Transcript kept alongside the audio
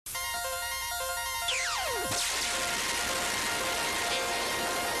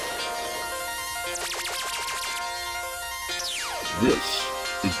This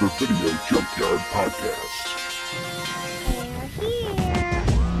is the Video Junkyard Podcast. They're here.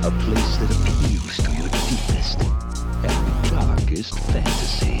 A place that appeals to your deepest and darkest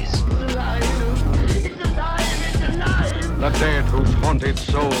fantasies. The dead whose haunted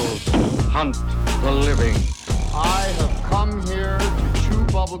souls hunt the living. I have come here to chew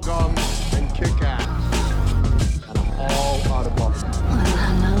bubblegum and kick ass. And I'm all out of bubblegum.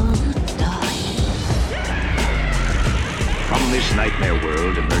 From this nightmare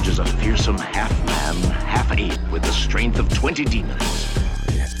world emerges a fearsome half-man, half-ape with the strength of 20 demons.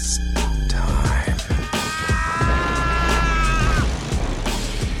 It's time.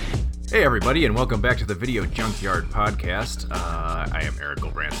 Hey everybody, and welcome back to the Video Junkyard Podcast. I am Eric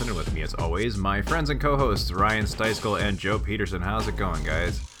Branson, and with me as always, my friends and co-hosts Ryan Steiskell and Joe Peterson. How's it going,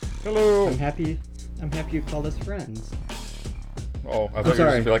 guys? Hello. I'm happy you called us friends. Oh, I thought you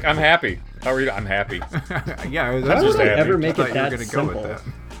were going to be like, I'm happy. How are you? I'm happy. Yeah, How would I ever make I it that simple? Go with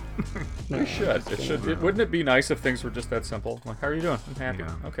that. We should. It should. Wouldn't it be nice if things were just that simple? Like, how are you doing? I'm happy.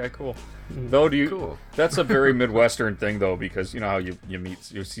 Yeah. Okay, cool. Though, Cool. That's a very Midwestern thing, though, because you know how you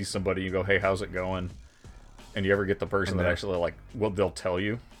see somebody, you go, hey, how's it going? And you ever get the person that actually they'll tell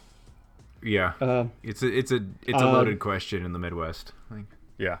you. Yeah. It's a loaded question in the Midwest.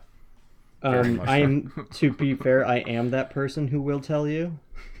 Yeah. To be fair, I am that person who will tell you.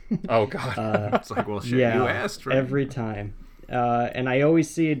 Oh God. It's like, well, shit, yeah, you asked, right? every time. And I always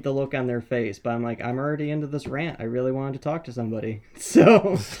see the look on their face, but I'm like, I'm already into this rant. I really wanted to talk to somebody.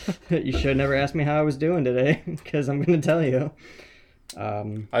 So you should never ask me how I was doing today, because I'm going to tell you.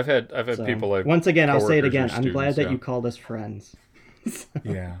 I've had people like, once again, I'll say it coworkers or again. I'm glad students, that yeah. you called us friends.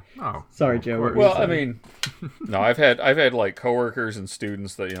 Yeah. Oh, Sorry, Joe. what were you Well, I saying? mean, no, I've had like coworkers and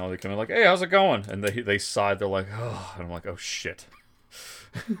students that, you know, they come in like, hey, how's it going? And they sigh, they're like, oh, and I'm like, oh shit.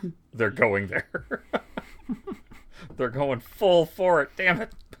 They're going there. They're going full for it. Damn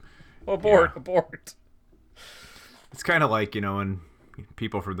it. Abort. It's kind of like, you know, when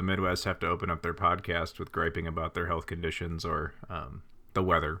people from the Midwest have to open up their podcast with griping about their health conditions or the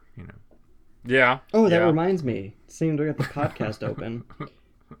weather, you know. Yeah. Oh, that yeah. reminds me. Seemed to get the podcast open.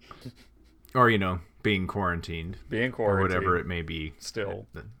 Or, you know, being quarantined. Or whatever it may be. Still.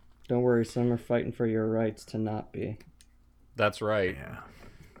 Don't worry, some are fighting for your rights to not be. That's right. Yeah.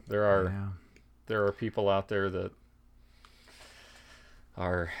 There are people out there that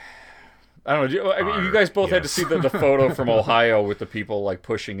are, I don't know. I mean, you guys both had to see the photo from Ohio with the people like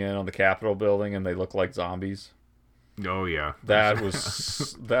pushing in on the Capitol building and they look like zombies. Oh yeah.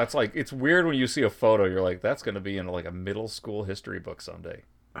 That's like, it's weird when you see a photo, you're like, that's going to be in like a middle school history book someday.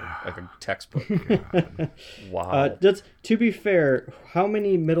 Like a textbook. Wow. To be fair, how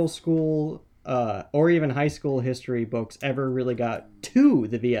many middle school or even high school history books ever really got to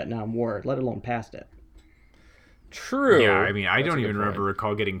the Vietnam War, let alone past it? True. Yeah, I mean, I don't even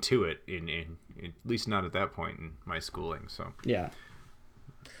recall getting to it in at least not at that point in my schooling. So yeah.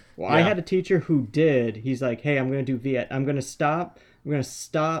 Well, I had a teacher who did. He's like, "Hey, I'm going to do I'm going to stop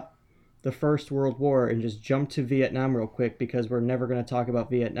the First World War and just jump to Vietnam real quick because we're never going to talk about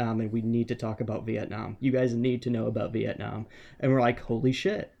Vietnam and we need to talk about Vietnam. You guys need to know about Vietnam." And we're like, "Holy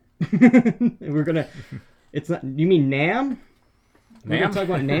shit." We're going to It's not you mean Nam? We're going to talk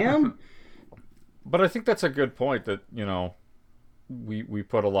about Nam? But I think that's a good point that, you know, we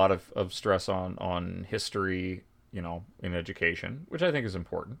put a lot of stress on history, you know, in education, which I think is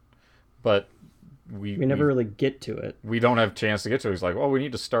important. But we never really get to it. We don't have a chance to get to it. It's like, well, we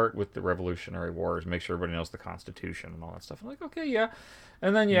need to start with the Revolutionary Wars, make sure everybody knows the Constitution and all that stuff. I'm like, okay, yeah.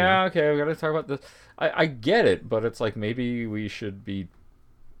 And then, okay, we got to talk about this. I get it, but it's like maybe we should be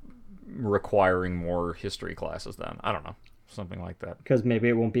requiring more history classes then. I don't know. Something like that. Because maybe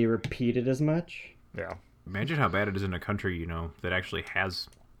it won't be repeated as much. Yeah. Imagine how bad it is in a country, you know, that actually has,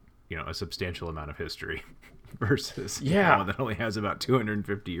 you know, a substantial amount of history versus one that only has about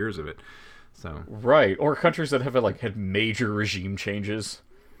 250 years of it. So right, or countries that have had major regime changes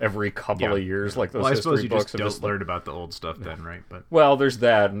every couple of years, like those I history suppose you books. just don't learn about the old stuff then, right? But well, there's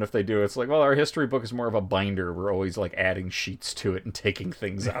that, and if they do, it's like, well, our history book is more of a binder. We're always like adding sheets to it and taking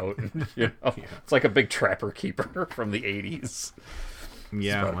things out. And, you know, it's like a big trapper keeper from the 80s.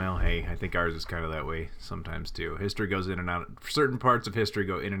 Yeah, well, hey, I think ours is kind of that way sometimes too. History goes in and out. Certain parts of history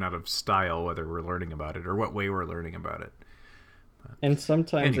go in and out of style, whether we're learning about it or what way we're learning about it. But, and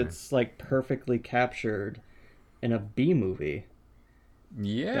sometimes it's like perfectly captured in a B movie.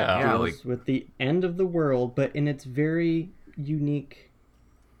 Yeah, deals with the end of the world, but in its very unique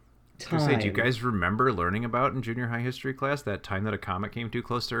time. Do you guys remember learning about in junior high history class that time that a comet came too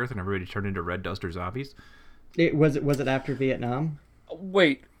close to Earth and everybody turned into red dust or zombies? Was it after Vietnam?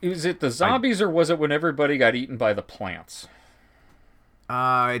 Wait, is it the zombies or was it when everybody got eaten by the plants?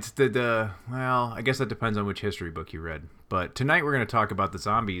 It's well, I guess that depends on which history book you read. But tonight we're going to talk about the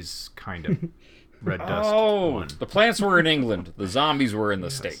zombies, kind of. Red Dust. Oh, the plants were in England. The zombies were in the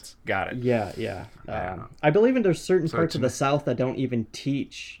States. Got it. Yeah. I believe there's certain parts of the South that don't even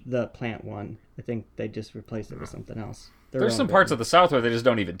teach the plant one. I think they just replaced it with something else. There's some parts of the South where they just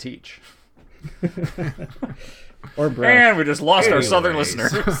don't even teach. Or brush. And we just lost our southern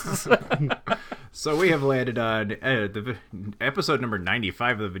listeners. So we have landed on the episode number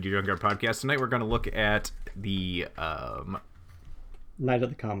 95 of the Video Junkyard podcast. Tonight we're going to look at the Night of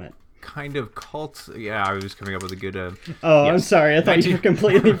the Comet. Kind of cult. Yeah, I was coming up with a good. I'm sorry. I thought you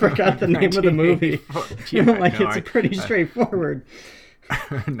completely forgot the name of the movie. It's pretty straightforward.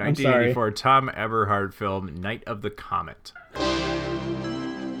 1984 Tom Eberhard film, Night of the Comet.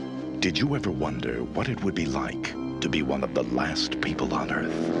 Did you ever wonder what it would be like to be one of the last people on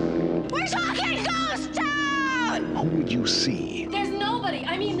Earth? We're talking Ghost Town! Who would you see? There's nobody.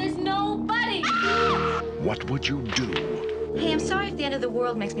 There's nobody. What would you do? Hey, I'm sorry if the end of the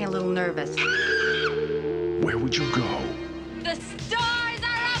world makes me a little nervous. Where would you go? The stars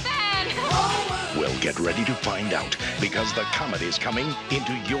are open! Well, get ready to find out, because the comet is coming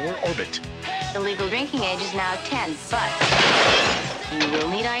into your orbit. The legal drinking age is now 10, but you will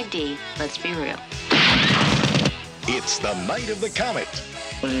need ID. Let's be real. It's the Night of the Comet.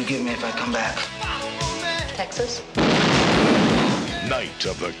 What do you give me if I come back? Texas? Night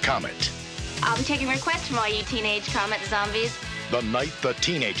of the Comet. I'll be taking requests from all you teenage comet zombies. The night the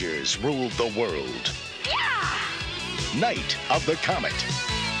teenagers ruled the world. Yeah! Night of the Comet.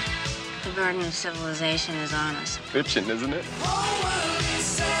 The burden of civilization is on us. Fiction, isn't it?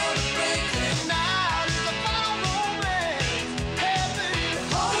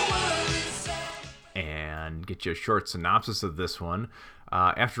 And get you a short synopsis of this one.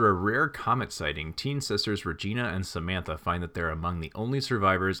 After a rare comet sighting, teen sisters Regina and Samantha find that they're among the only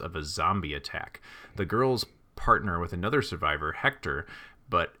survivors of a zombie attack. The girls partner with another survivor, Hector,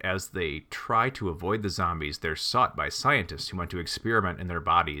 but as they try to avoid the zombies, they're sought by scientists who want to experiment in their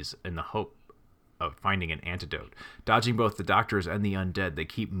bodies in the hope of finding an antidote. Dodging both the doctors and the undead, they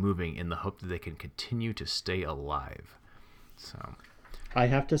keep moving in the hope that they can continue to stay alive. So, I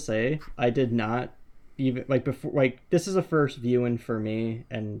have to say, I did not even this is a first viewing for me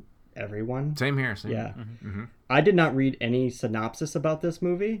and everyone. Same here. Yeah. Mm-hmm. I did not read any synopsis about this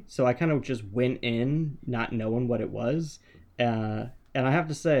movie, so I kind of just went in not knowing what it was. And I have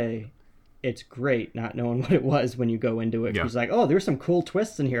to say, it's great not knowing what it was when you go into it. Yeah. It's like, oh, there's some cool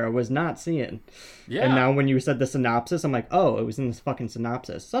twists in here I was not seeing. Yeah. And now when you said the synopsis, I'm like, oh, it was in this fucking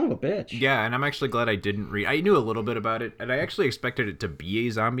synopsis. Son of a bitch. Yeah, and I'm actually glad I didn't read. I knew a little bit about it, and I actually expected it to be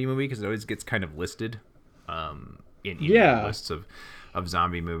a zombie movie because it always gets kind of listed in lists of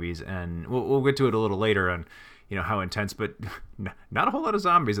zombie movies. And we'll get to it a little later on, how intense, but not a whole lot of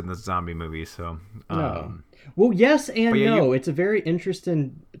zombies in this zombie movie. So no. Well, yes and no. It's a very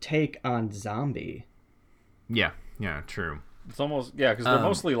interesting take on zombie. Yeah, true. It's almost because they're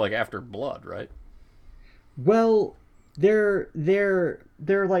mostly like after blood, right? Well, they're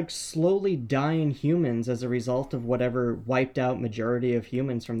like slowly dying humans as a result of whatever wiped out majority of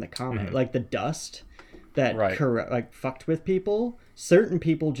humans from the comet, mm-hmm. like the dust that fucked with people. Certain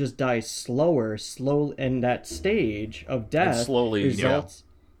people just die slow, and that stage of death and slowly results. Yeah.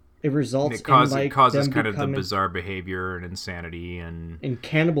 It results it causes kind of the bizarre behavior and insanity and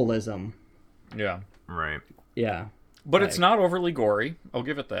cannibalism. Yeah. Right. Yeah. But it's not overly gory. I'll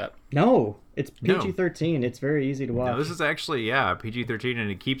give it that. No, it's PG-13. It's very easy to watch. No, this is actually PG-13,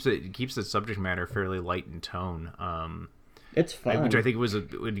 and it keeps the subject matter fairly light in tone. It's fun, which I think was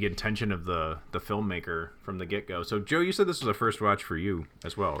the intention of the filmmaker from the get-go. So, Joe, you said this was a first watch for you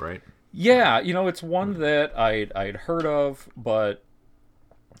as well, right? Yeah, it's one that I'd heard of, but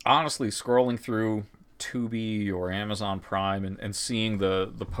honestly, scrolling through Tubi or Amazon Prime and seeing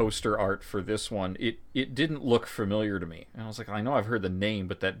the poster art for this one, it didn't look familiar to me. And I was like, I know I've heard the name,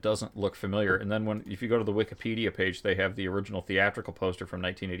 but that doesn't look familiar. And then if you go to the Wikipedia page, they have the original theatrical poster from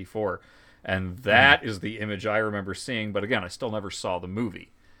 1984. And that is the image I remember seeing. But again, I still never saw the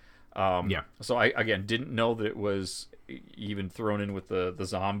movie. So I, again, didn't know that it was even thrown in with the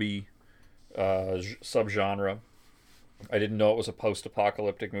zombie subgenre. I didn't know it was a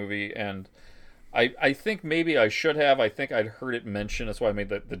post-apocalyptic movie. And I think maybe I should have. I think I'd heard it mentioned. That's why I made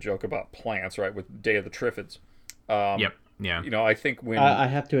the joke about plants, right, with Day of the Triffids. Yep. Yeah. I think when... I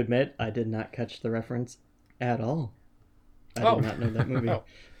have to admit, I did not catch the reference at all. I did not know that movie.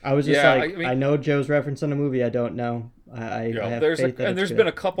 I was just I know Joe's referencing a movie I don't know. I have faith that there's been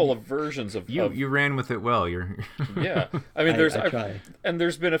a couple of versions of... You ran with it well. Yeah. I mean,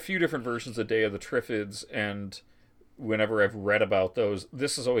 there's been a few different versions of Day of the Triffids, and whenever I've read about those,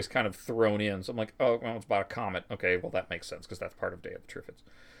 this is always kind of thrown in. So I'm like, oh, well, it's about a comet. Okay, well, that makes sense because that's part of Day of the Triffids.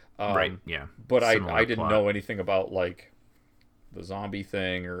 Right, yeah. But Similar I didn't plot. know anything about, like, the zombie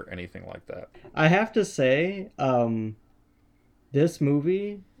thing or anything like that. I have to say, this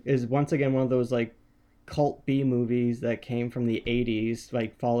movie is once again one of those, like, cult B movies that came from the 80s,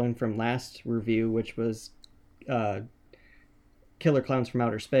 like, following from last review, which was Killer Clowns from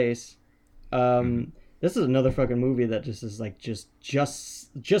Outer Space. This is another fucking movie that just is like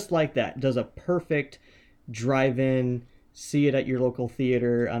just like that. Does a perfect drive-in, see it at your local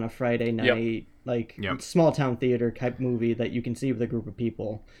theater on a Friday night, small town theater type movie that you can see with a group of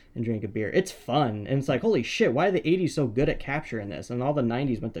people and drink a beer. It's fun, and it's like, holy shit, why are the 80s so good at capturing this? And all the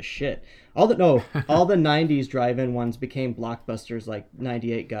 90s went to shit. All the 90s drive-in ones became blockbusters like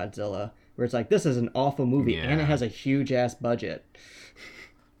 98 Godzilla, where it's like, this is an awful movie and it has a huge ass budget.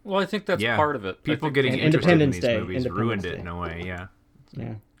 Well, I think that's part of it. People getting interested in these movies ruined it in a way, yeah.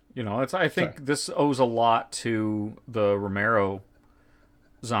 You know, I think this owes a lot to the Romero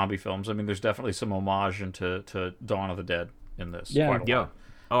zombie films. I mean, there's definitely some homage to Dawn of the Dead in this. Quite a lot.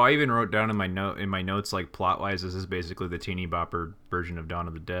 Oh, I even wrote down in my notes, like, plot-wise, this is basically the teeny bopper version of Dawn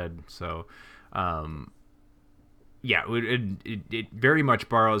of the Dead. So, yeah, it very much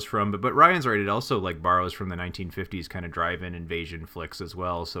borrows from, but Ryan's right, it also, like, borrows from the 1950s kind of drive-in invasion flicks as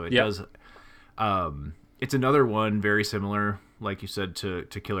well. So it does. It's another one very similar, like you said, to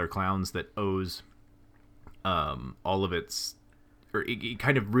Killer Clowns that owes all of its, or it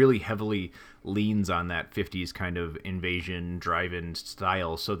kind of really heavily leans on that 50s kind of invasion drive-in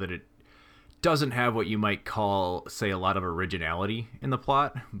style, so that it doesn't have what you might call, say, a lot of originality in the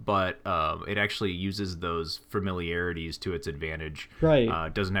plot, but it actually uses those familiarities to its advantage.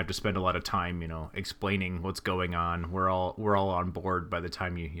 Right. Doesn't have to spend a lot of time, explaining what's going on. We're all on board by the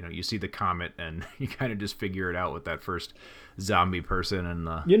time you see the comet, and you kind of just figure it out with that first zombie person and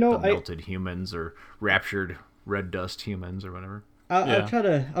the melted humans or raptured red dust humans or whatever. I'll try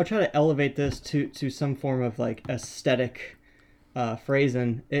to elevate this to some form of, like, aesthetic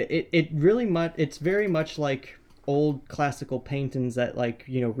phrasing. It's very much like old classical paintings that, like,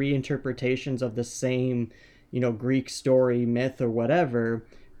 reinterpretations of the same, Greek story, myth, or whatever,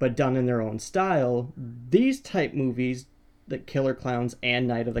 but done in their own style. These type movies, the Killer Clowns and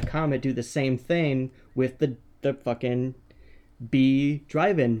Night of the Comet, do the same thing with the fucking B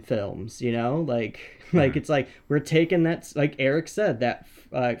drive-in films, like it's like we're taking that, like Eric said, that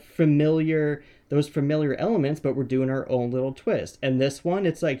those familiar elements, but we're doing our own little twist. And this one,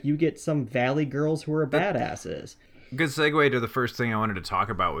 it's like you get some valley girls who are badasses. Good segue to the first thing I wanted to talk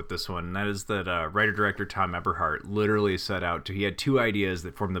about with this one, and that is that writer-director Tom Eberhardt literally set out to... He had two ideas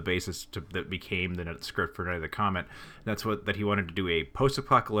that formed the basis that became the script for Night of the Comet. That he wanted to do a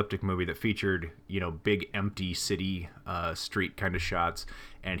post-apocalyptic movie that featured, big empty city street kind of shots,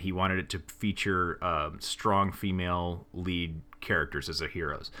 and he wanted it to feature strong female lead characters as the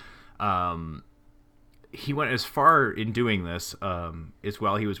heroes. He went as far in doing this as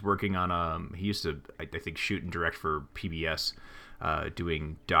while he was working on he used to I think shoot and direct for PBS,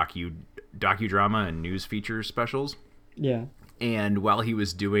 doing docudrama and news feature specials. Yeah. And while he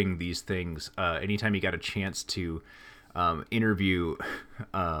was doing these things, anytime he got a chance to interview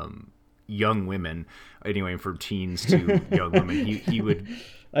young women, anyway, from teens to young women, he would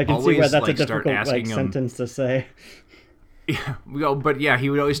I can always, see why that's like, a difficult sentence to say. Yeah, well, but yeah, he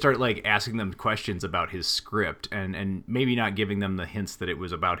would always start, like, asking them questions about his script, and maybe not giving them the hints that it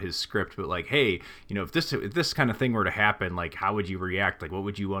was about his script, but like, hey, if this kind of thing were to happen, like, how would you react? Like, what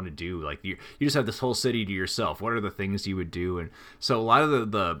would you want to do? Like, you just have this whole city to yourself. What are the things you would do? And so a lot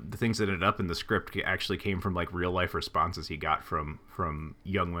of the things that ended up in the script actually came from, like, real life responses he got from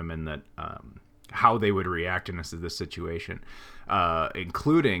young women, that how they would react in this situation,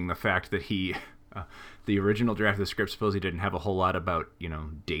 including the fact that he. The original draft of the script supposedly didn't have a whole lot about,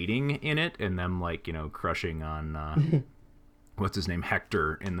 dating in it, and them, like, crushing on, what's his name,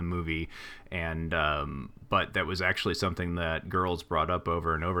 Hector in the movie. And, but that was actually something that girls brought up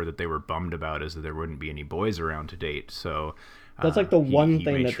over and over that they were bummed about, is that there wouldn't be any boys around to date. So that's like the one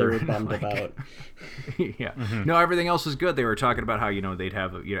thing that sure, they were bummed about. Yeah. No, everything else was good. They were talking about how, they'd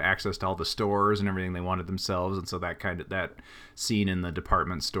have, access to all the stores and everything they wanted themselves. And so that scene in the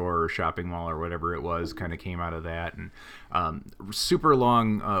department store or shopping mall or whatever it was kind of came out of that. And super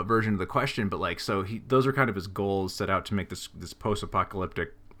long version of the question, but, like, so those are kind of his goals, set out to make this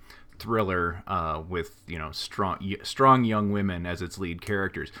post-apocalyptic thriller with strong young women as its lead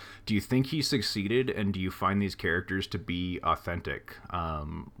characters. Do you think he succeeded, and do you find these characters to be authentic?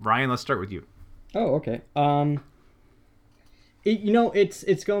 Ryan, let's start with you. Oh, okay.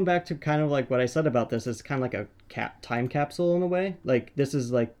 It's going back to kind of like what I said about this. It's kind of like a time capsule in a way. Like this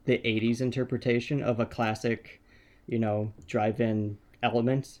is like the '80s interpretation of a classic, drive-in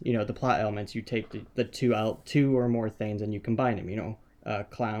elements. The plot elements. You take the two or more things and you combine them.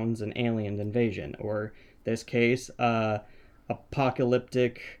 Clowns and aliens invasion, or this case,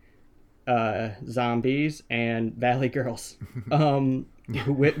 apocalyptic zombies and Valley Girls.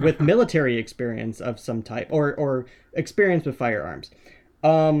 with military experience of some type or experience with firearms.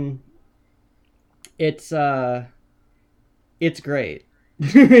 It's great.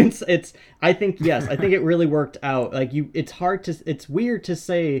 I think it really worked out. Like it's weird to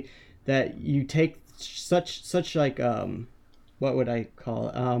say that you take such like what would I call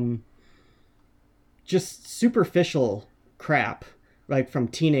it? Just superficial crap, like from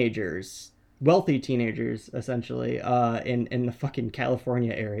wealthy teenagers, essentially, in the fucking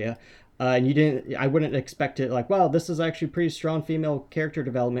California area. And I wouldn't expect it like, wow, this is actually pretty strong female character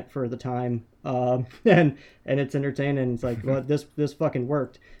development for the time. And it's entertaining. It's like, well, this fucking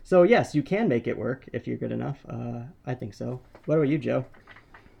worked. So yes, you can make it work if you're good enough. I think so. What about you, Joe?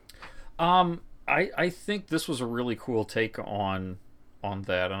 I think this was a really cool take on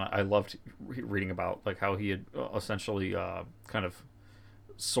that. And I loved reading about like how he had essentially kind of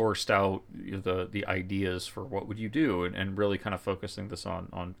sourced out the ideas for what would you do, and really kind of focusing this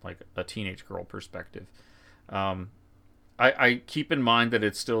on like a teenage girl perspective. I keep in mind that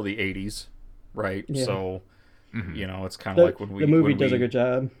it's still the 80s, right? Yeah. So it's kind of like when the movie does a good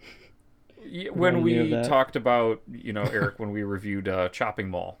job. When we talked about Eric, when we reviewed Chopping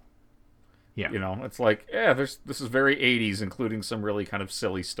Mall, it's like this is very 80s, including some really kind of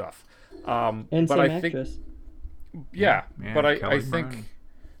silly stuff. And but same I actress. think but I think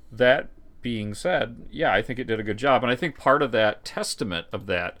that being said, I think it did a good job. And I think part of that testament of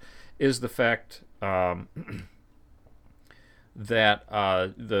that is the fact that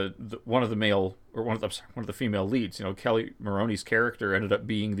one of the female leads, Kelly Maroney's character ended up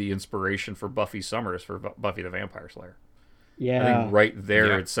being the inspiration for Buffy Summers for Buffy the Vampire Slayer. Yeah. I think right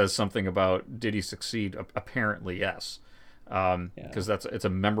there it says something about, did he succeed? Apparently, yes. Because it's a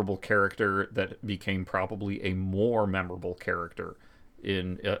memorable character that became probably a more memorable character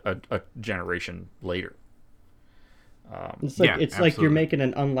in a generation later. It's like you're making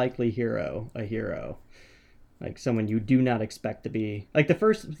an unlikely hero a hero, like someone you do not expect to be. Like the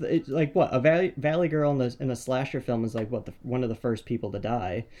first, it's like what, a Valley Girl in a slasher film is like what, one of the first people to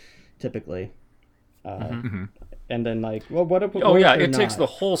die, typically. And then like, well, what if? It takes the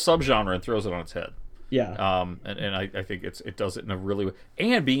whole subgenre and throws it on its head. Yeah. And I think it does it in a really,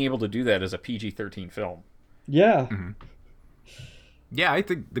 and being able to do that as a PG-13 film. Yeah. Mm-hmm. Yeah, I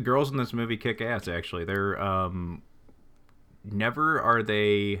think the girls in this movie kick ass, actually. They're, never are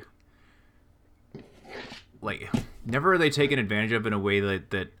they taken advantage of in a way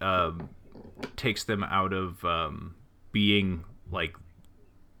that takes them out of being, like,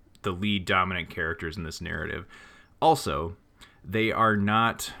 the lead dominant characters in this narrative. Also, they are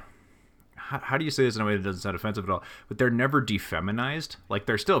not... How do you say this in a way that doesn't sound offensive at all? But they're never defeminized. Like,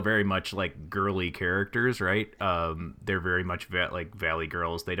 they're still very much like girly characters, right? They're very much like Valley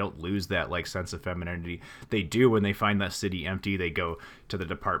Girls. They don't lose that like sense of femininity. They do when they find that city empty. They go to the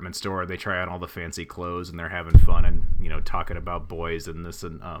department store. They try on all the fancy clothes and they're having fun and talking about boys and this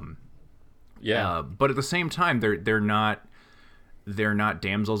and but at the same time, they're not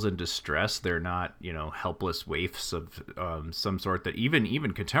damsels in distress. They're not, helpless waifs of some sort that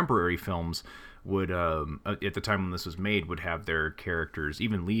even contemporary films would, at the time when this was made, would have their characters,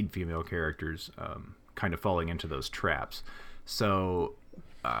 even lead female characters, kind of falling into those traps. So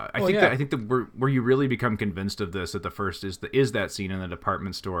I think that where you really become convinced of this at the first is that scene in the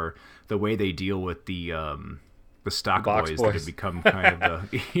department store, the way they deal with the stock boys that have become kind of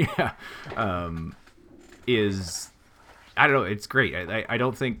the is. I don't know. It's great. I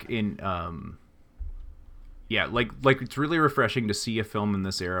don't think like it's really refreshing to see a film in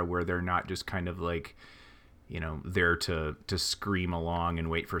this era where they're not just kind of like, there to scream along and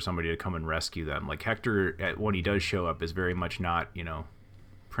wait for somebody to come and rescue them. Like Hector, when he does show up, is very much not,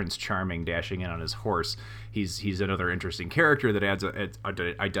 Prince Charming dashing in on his horse. He's another interesting character that adds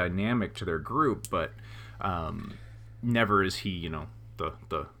a dynamic to their group, but never is he,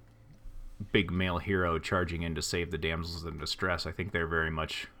 the big male hero charging in to save the damsels in distress. I think they're very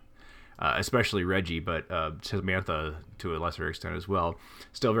much especially Reggie, but Samantha to a lesser extent as well,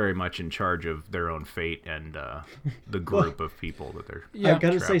 still very much in charge of their own fate and the group of people that they're. I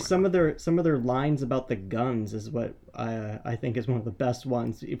gotta say, some of their lines about the guns is what I think is one of the best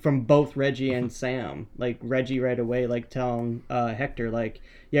ones from both Reggie and Sam. Like Reggie right away, like telling Hector, like,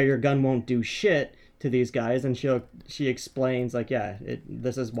 yeah, your gun won't do shit to these guys, and she explains like, yeah,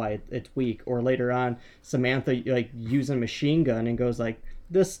 this is why it's weak. Or later on, Samantha like using a machine gun and goes like,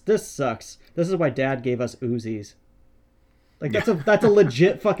 this sucks. This is why Dad gave us Uzis. Like that's a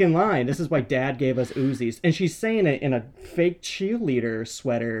legit fucking line. This is why Dad gave us Uzis, and she's saying it in a fake cheerleader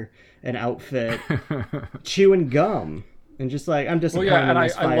sweater and outfit, chewing gum. And just like, I'm disappointed. Well, yeah, and in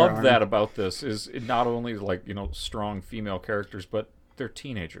this I love firearm. that about this is it not only like, you know, strong female characters, but they're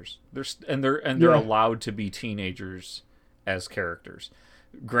teenagers. They're allowed to be teenagers as characters.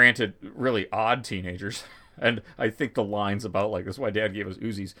 Granted, really odd teenagers. And I think the lines about like that's why Dad gave us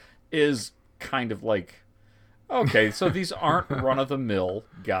Uzis is kind of like, okay, so these aren't run of the mill.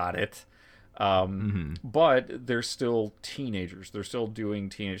 Got it. But they're still teenagers. They're still doing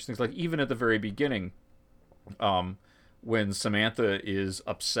teenage things. Like even at the very beginning, when Samantha is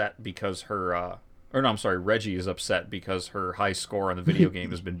upset because her Reggie is upset because her high score on the video game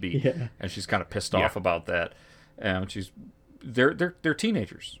has been beat, and she's kind of pissed off about that. And they're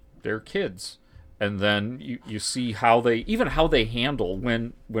teenagers, they're kids, and then you see how they handle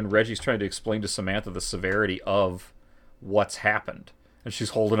when Reggie's trying to explain to Samantha the severity of what's happened, and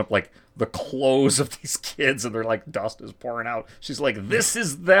she's holding up like the clothes of these kids, and they're like dust is pouring out. She's like, "This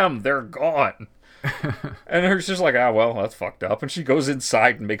is them, they're gone." And her just like, well, that's fucked up. And she goes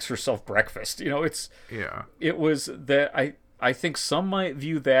inside and makes herself breakfast. You know, it was that I think some might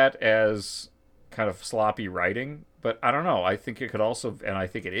view that as kind of sloppy writing, but I don't know. I think it could also, and I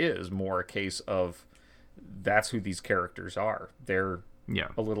think it is more a case of that's who these characters are. They're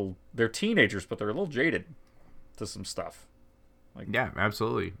they're teenagers, but they're a little jaded to some stuff. Like, yeah,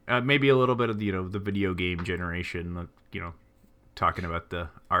 absolutely. Maybe a little bit of the video game generation, talking about the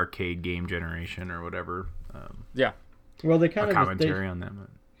arcade game generation or whatever. Well, they kind of commentary on that.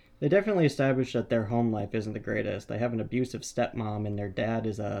 They definitely established that their home life isn't the greatest. They have an abusive stepmom, and their dad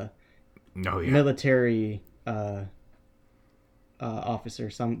is a military officer.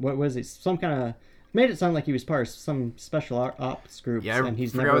 Some kind of made it sound like he was part of some special ops group. Yeah, and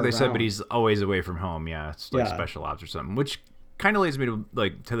he's forgot never what they around. said, but he's always away from home. Yeah, it's like special ops or something, which kind of leads me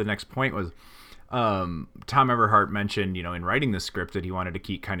to the next point was. Tom Everhart mentioned, in writing the script that he wanted to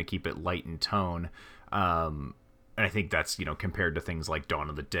keep it light in tone. And I think that's, compared to things like Dawn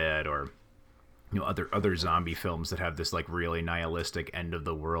of the Dead or, other zombie films that have this like really nihilistic end of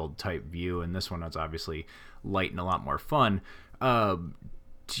the world type view. And this one is obviously light and a lot more fun. Do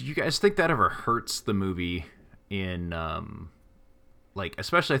you guys think that ever hurts the movie in,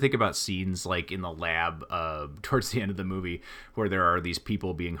 especially I think about scenes like in the lab towards the end of the movie where there are these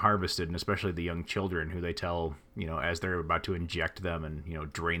people being harvested, and especially the young children who they tell, as they're about to inject them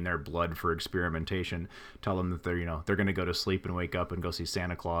and, drain their blood for experimentation, tell them that they're, they're going to go to sleep and wake up and go see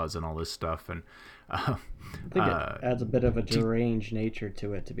Santa Claus and all this stuff. And I think it adds a bit of a deranged nature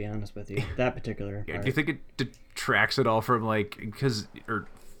to it, to be honest with you, that particular part. Do you think it detracts at all from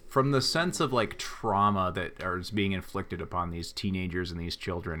from the sense of like trauma that is being inflicted upon these teenagers and these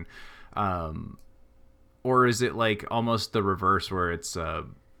children, or is it like almost the reverse where it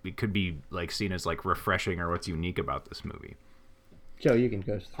could be like seen as like refreshing or what's unique about this movie? Joe, you can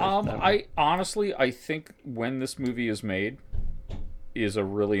go first. I think when this movie is made is a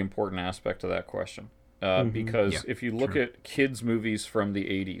really important aspect to that question, because if you look at kids movies from the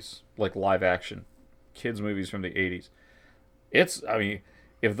 80s, like live action kids movies from the 80s,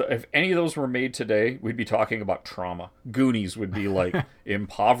 if any of those were made today, we'd be talking about trauma. Goonies would be like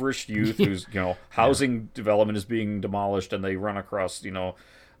impoverished youth whose housing development is being demolished, and they run across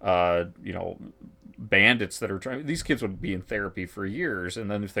bandits that are trying. These kids would be in therapy for years, and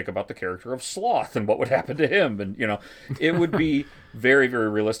then you think about the character of Sloth and what would happen to him, and it would be very, very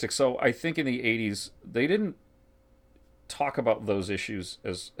realistic. So I think in the 80s they didn't talk about those issues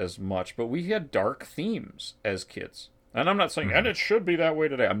as much, but we had dark themes as kids. And I'm not saying, and it should be that way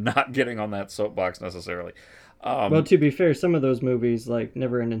today. I'm not getting on that soapbox necessarily. Well, to be fair, some of those movies, like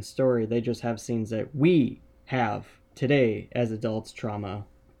Never Ending Story, they just have scenes that we have today as adults, trauma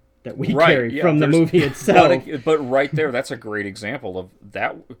that we carry from the movie itself. But right there, that's a great example of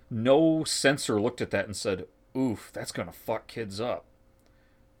that. No censor looked at that and said, oof, that's going to fuck kids up.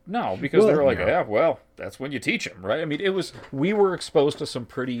 No, because they were like, that's when you teach them, right? I mean, we were exposed to some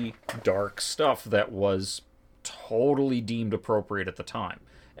pretty dark stuff that was totally deemed appropriate at the time.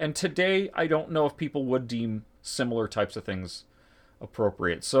 And today, I don't know if people would deem similar types of things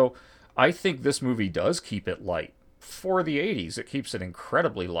appropriate. So I think this movie does keep it light. For the 80s, it keeps it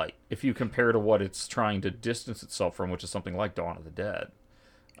incredibly light if you compare to what it's trying to distance itself from, which is something like Dawn of the Dead.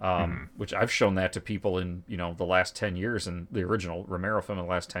 Which I've shown that to people in, the last 10 years, and the original Romero film in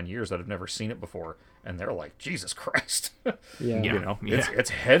the last 10 years that have never seen it before, and they're like, Jesus Christ. Yeah. It's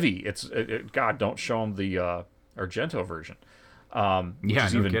heavy. God, don't show them the Argento version, which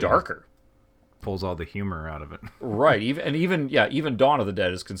is even darker. Pulls all the humor out of it. Right. Even Dawn of the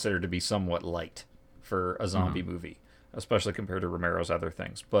Dead is considered to be somewhat light for a zombie movie, especially compared to Romero's other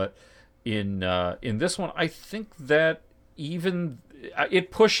things. But in this one, I think that even it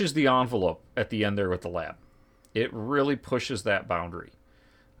pushes the envelope at the end there with the lab. It really pushes that boundary.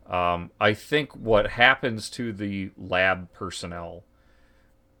 I think what happens to the lab personnel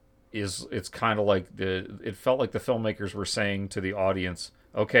is it's kind of like it felt like the filmmakers were saying to the audience,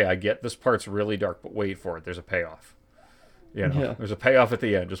 okay, I get this part's really dark, but wait for it. There's a payoff. There's a payoff at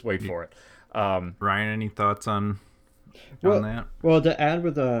the end. Just wait for it. Ryan, any thoughts on that? Well, to add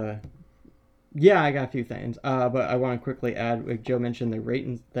with yeah, I got a few things, but I want to quickly add, like Joe mentioned the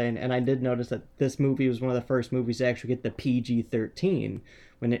rating thing, and I did notice that this movie was one of the first movies to actually get the PG-13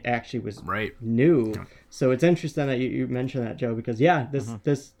 when it actually was new. Yeah. So it's interesting that you mentioned that, Joe, because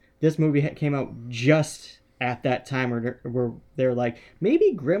this movie came out just at that time where they're like,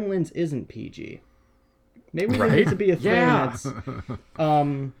 maybe Gremlins isn't PG. Maybe there needs to be a thing that's...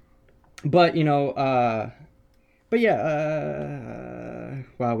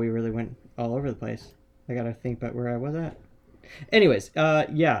 wow, we really went all over the place. I gotta think about where I was at. Anyways,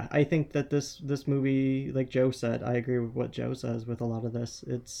 I think that this movie, like Joe said, I agree with what Joe says with a lot of this.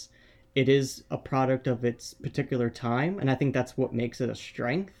 It is a product of its particular time, and I think that's what makes it a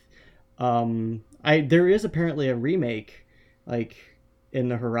strength. There is apparently a remake, like, in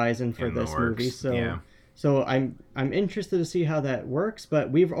the horizon for this movie, so I'm interested to see how that works,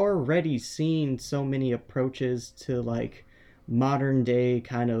 but we've already seen so many approaches to, like, modern day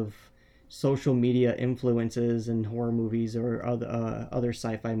kind of social media influences in horror movies or other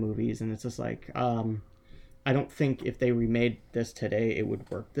sci-fi movies, and it's just like, I don't think if they remade this today it would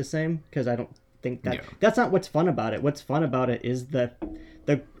work the same, because I don't think that's not what's fun about it. What's fun about it is the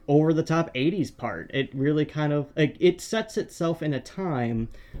over the top 80s part. It really kind of, like, it sets itself in a time,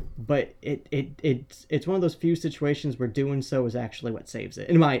 but it's one of those few situations where doing so is actually what saves it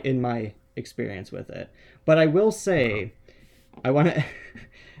in my experience with it. But I will say,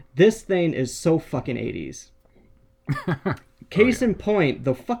 this thing is so fucking 80s. Case in point,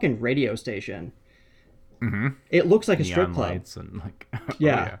 the fucking radio station. Mm-hmm. It looks like a strip club. Lights and like,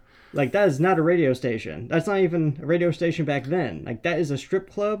 like, that is not a radio station. That's not even a radio station back then. Like, that is a strip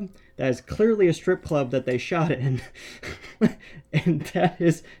club. That is clearly a strip club that they shot in. And that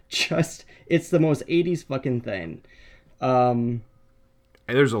is just, it's the most 80s fucking thing.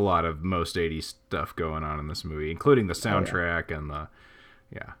 There's a lot of most 80s stuff going on in this movie, including the soundtrack and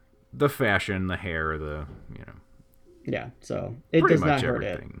the fashion, the hair, so it does not hurt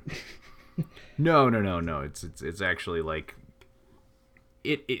everything. No. It's actually like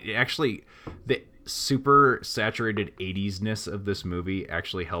it actually, the super saturated 80s-ness of this movie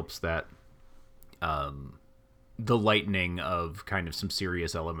actually helps that the lightening of kind of some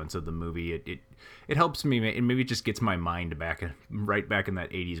serious elements of the movie. It helps me, and maybe it just gets my mind right back in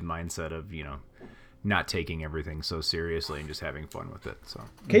that 80s mindset of, not taking everything so seriously and just having fun with it. So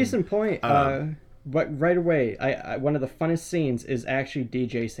case in point, right away, I one of the funnest scenes is actually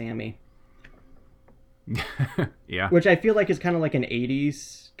DJ Sammy. Yeah. Which I feel like is kind of like an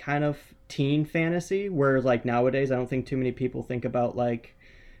 80s kind of teen fantasy, where, like, nowadays I don't think too many people think about, like,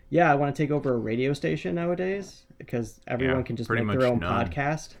 I want to take over a radio station nowadays, because everyone can just make their own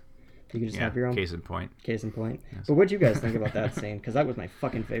podcast. You can just have your own. Case in point. Yes. But what do you guys think about that scene? Because that was my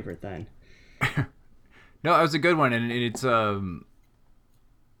fucking favorite thing. No, it was a good one, and it's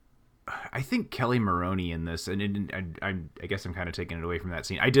I think Kelly Maroney in this, and I guess I'm kind of taking it away from that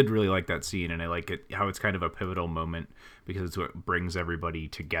scene. I did really like that scene, and I like it how it's kind of a pivotal moment because it's what brings everybody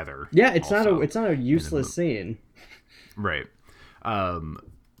together. Yeah, it's not a useless scene. Right.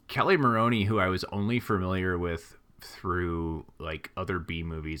 Kelly Maroney, who I was only familiar with through, like, other B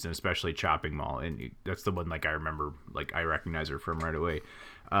movies, and especially Chopping Mall, and that's the one, like, I remember, like, I recognize her from right away.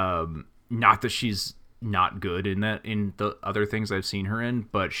 Not that she's not good in the other things I've seen her in,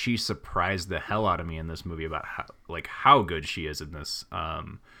 but she surprised the hell out of me in this movie about how good she is in this,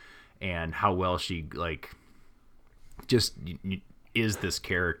 and how well she, like, just is this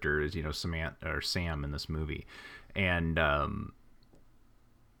character, as Samantha or Sam in this movie. And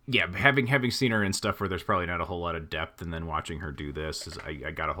having seen her in stuff where there's probably not a whole lot of depth, and then watching her do this, I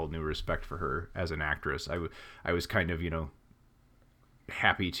got a whole new respect for her as an actress. I was kind of,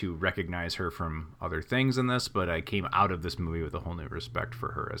 happy to recognize her from other things in this, but I came out of this movie with a whole new respect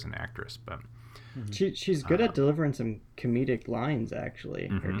for her as an actress. But she's good at delivering some comedic lines, actually,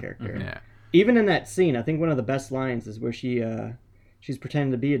 her character. Yeah. Even in that scene, I think one of the best lines is where she's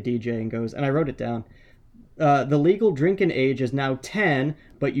pretending to be a DJ and goes, and I wrote it down, the legal drinking age is now 10,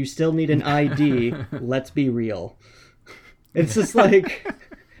 but you still need an ID. Let's be real. It's just like...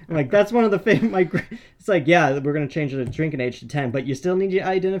 Like, that's one of the it's like, yeah, we're going to change the drinking age to 10, but you still need your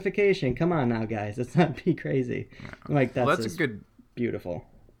identification. Come on now, guys. Let's not be crazy. Like, that's a good... Beautiful.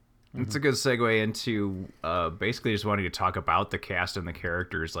 It's a good segue into basically just wanting to talk about the cast and the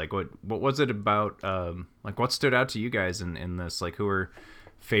characters. Like, what was it about, like, what stood out to you guys in this? Like, who were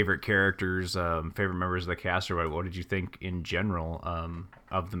favorite characters, favorite members of the cast, or what did you think in general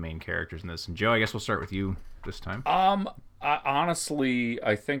of the main characters in this? And Joe, I guess we'll start with you this time. Honestly,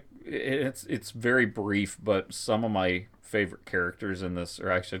 I think it's very brief, but some of my favorite characters in this,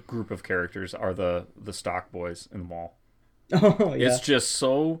 or actually a group of characters, are the stock boys in the mall. Oh yeah, it's just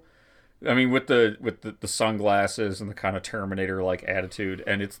so. I mean, with the sunglasses and the kind of Terminator-like attitude,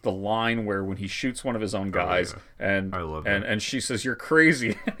 and it's the line where when he shoots one of his own guys, and I love that. and she says, "You're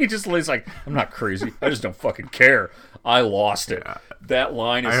crazy," he just lays like, "I'm not crazy. I just don't fucking care. I lost it." Yeah. That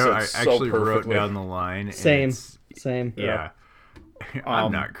line is I so actually wrote perfectly. down the line. Same. Yeah.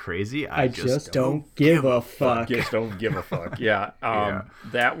 I'm not crazy. I just don't give a fuck. Just don't give a fuck. Yeah.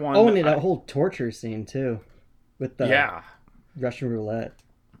 That one. Oh, and that whole torture scene too, with the Russian roulette.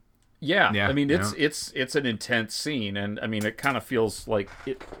 Yeah. I mean, it's an intense scene, and I mean, it kind of feels like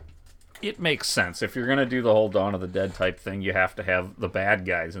it makes sense. If you're gonna do the whole Dawn of the Dead type thing, you have to have the bad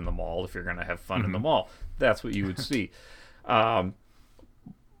guys in the mall. If you're gonna have fun in the mall, that's what you would see.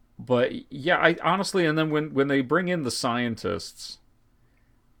 But yeah, I honestly, and then when they bring in the scientists,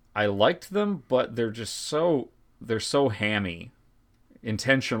 I liked them, but they're so hammy,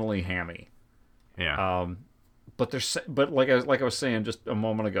 intentionally hammy. Yeah. But like I was saying just a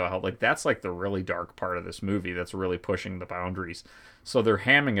moment ago, how like that's like the really dark part of this movie that's really pushing the boundaries. So they're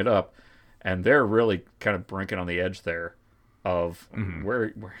hamming it up, and they're really kind of brinking on the edge there of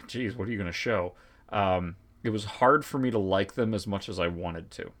where geez, what are you going to show? It was hard for me to like them as much as I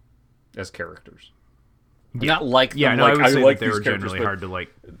wanted to, as characters. Yeah. Not like them. Yeah, no, like, I would say like that they were characters, generally hard to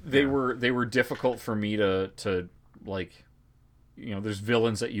like. They were difficult for me to like. You know, there's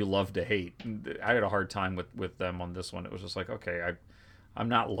villains that you love to hate. I had a hard time with them on this one. It was just like, okay, I'm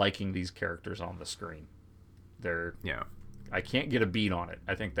not liking these characters on the screen. I can't get a beat on it.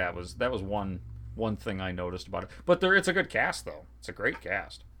 I think that was one thing I noticed about it. But it's a good cast though. It's a great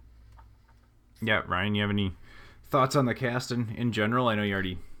cast. Yeah, Ryan, you have any thoughts on the cast in general? I know you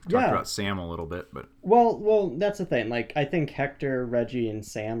already talked about Sam a little bit, but well, that's the thing. Like, I think Hector, Reggie, and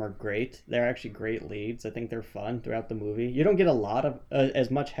Sam are great. They're actually great leads. I think they're fun throughout the movie. You don't get a lot of as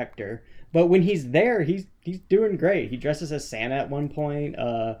much Hector, but when he's there, he's doing great. He dresses as Santa at one point.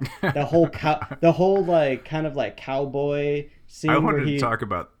 The whole like kind of like cowboy scene. I wanted to talk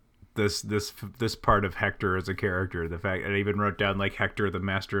about this part of Hector as a character. The fact I even wrote down like Hector, the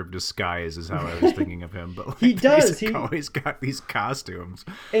master of disguise, is how I was thinking of him. But like, he does. He's always got these costumes,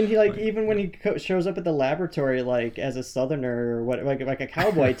 and he like even when he shows up at the laboratory, like as a southerner or what, like a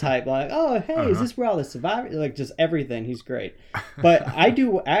cowboy type, like, oh hey, is this where all the survivors? Like just everything. He's great. But I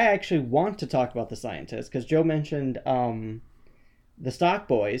actually want to talk about the scientists because Joe mentioned the stock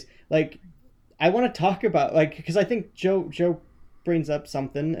boys. Like I want to talk about like because I think Joe brings up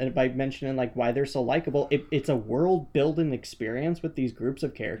something and by mentioning like why they're so likable. It's a world building experience with these groups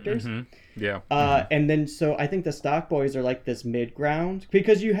of characters. Yeah. And then so I think the stock boys are like this mid ground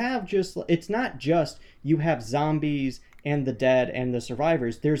because you have it's not just you have zombies and the dead and the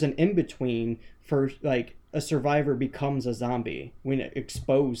survivors. There's an in between for like a survivor becomes a zombie when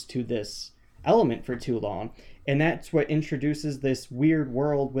exposed to this element for too long, and that's what introduces this weird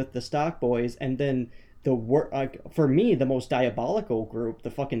world with the stock boys, and then for me, the most diabolical group, the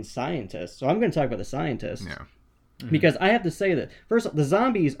fucking scientists. So I'm going to talk about the scientists. Yeah. Because I have to say that, first of all, the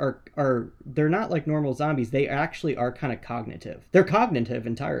zombies they're not like normal zombies. They actually are kind of cognitive. They're cognitive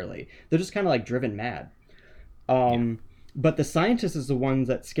entirely. They're just kind of like driven mad. But the scientists is the ones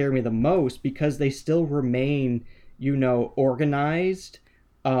that scare me the most because they still remain, organized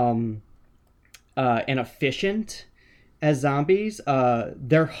and efficient. As zombies,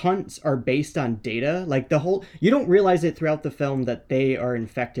 their hunts are based on data. Like you don't realize it throughout the film that they are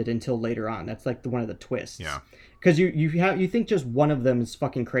infected until later on. That's like one of the twists. Yeah. Because you think just one of them is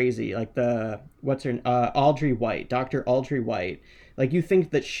fucking crazy. Like Audrey White, Dr. Audrey White. Like you think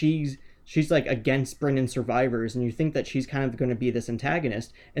that she's like against bringing survivors, and you think that she's kind of going to be this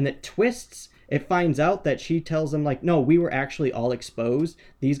antagonist, and that twists it finds out that she tells them like, no, we were actually all exposed.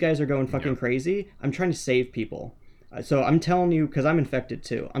 These guys are going fucking crazy. I'm trying to save people. So I'm telling you, because I'm infected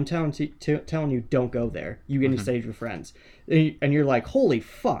too. I'm telling you, don't go there. You need to save your friends. And you're like, holy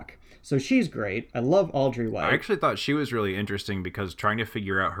fuck. So she's great. I love Audrey White. I actually thought she was really interesting because trying to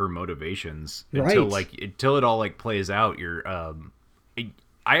figure out her motivations until it all like plays out.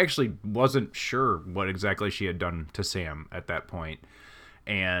 I actually wasn't sure what exactly she had done to Sam at that point,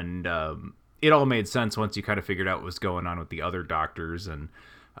 and it all made sense once you kind of figured out what was going on with the other doctors, and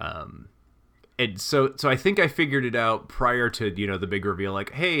so I think I figured it out prior to the big reveal,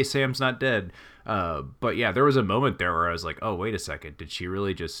 like, hey, Sam's not dead. But yeah, there was a moment there where I was like, oh, wait a second, did she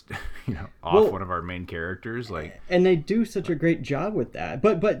really just off one of our main characters? Like, and they do such a great job with that.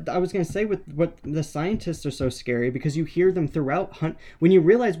 But I was gonna say, with what the scientists are so scary because you hear them throughout when you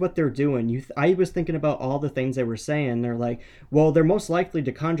realize what they're doing. I was thinking about all the things they were saying. They're like, well, they're most likely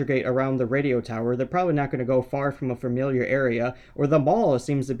to congregate around the radio tower. They're probably not going to go far from a familiar area, or the mall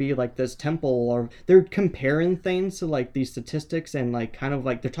seems to be like this temple, or they're comparing things to like these statistics and like kind of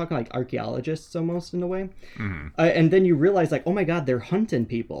like they're talking like archaeologists almost in a way. And then you realize like, oh my god, they're hunting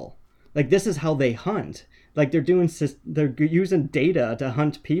people. Like, this is how they hunt. Like, they're using data to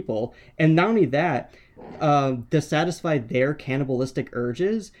hunt people. And not only that, to satisfy their cannibalistic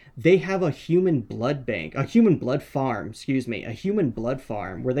urges, they have a human blood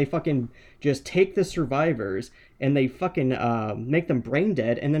farm where they fucking just take the survivors and they fucking make them brain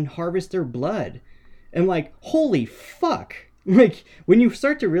dead and then harvest their blood. And like, holy fuck. Like, when you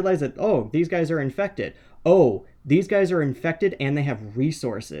start to realize that, oh, these guys are infected. Oh, these guys are infected and they have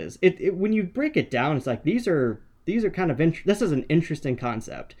resources. When you break it down, it's like, these are kind of this is an interesting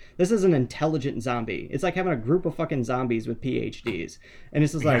concept. This is an intelligent zombie. It's like having a group of fucking zombies with PhDs, and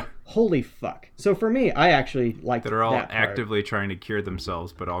it's just like, holy fuck. So for me, I actually like that are all actively trying to cure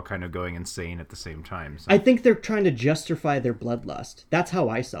themselves, but all kind of going insane at the same time. So. I think they're trying to justify their bloodlust. That's how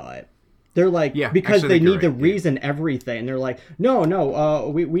I saw it. They're like, because they need to reason everything. They're like, no,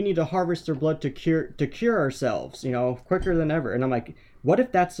 we need to harvest their blood to cure ourselves, quicker than ever. And I'm like, what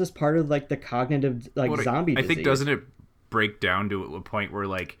if that's just part of like the cognitive zombie disease? I think, doesn't it break down to a point where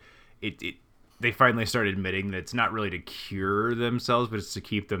like they finally start admitting that it's not really to cure themselves, but it's to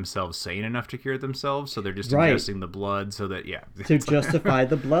keep themselves sane enough to cure themselves. So they're just ingesting the blood so that to justify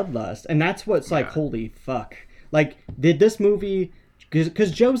the bloodlust. And that's what's like, holy fuck. Like, did this movie?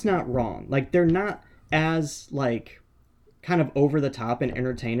 Because Joe's not wrong. Like, they're not as, like, kind of over the top and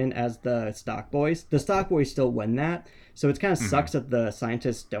entertaining as the Stock Boys. The Stock Boys still win that. So it kind of sucks that the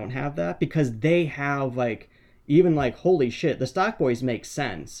scientists don't have that, because they have, like, even, like, holy shit, the Stock Boys make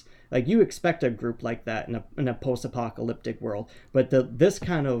sense. Like, you expect a group like that in a post-apocalyptic world. But this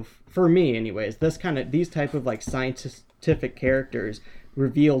kind of, for me anyways, these type of, like, scientific characters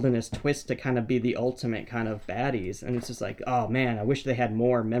revealed in his twist to kind of be the ultimate kind of baddies, and it's just like, oh man, I wish they had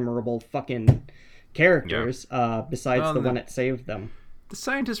more memorable fucking characters besides the one that saved them. The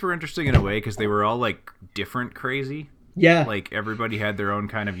scientists were interesting in a way because they were all like different crazy. Yeah, like everybody had their own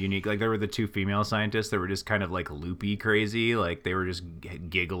kind of unique, like there were the two female scientists that were just kind of like loopy crazy, like they were just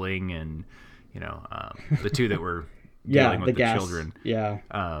giggling, and the two that were dealing with the children,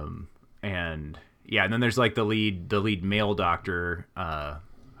 and then there's like the lead male doctor,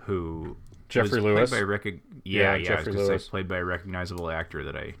 who Jeffrey Lewis. Jeffrey Lewis, played by a recognizable actor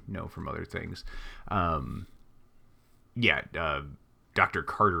that I know from other things. Dr.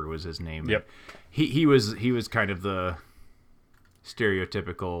 Carter was his name. Yep. He was kind of the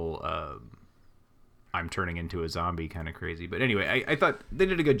stereotypical I'm turning into a zombie kind of crazy. But anyway, I thought they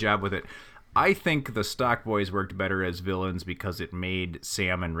did a good job with it. I think the Stock Boys worked better as villains because it made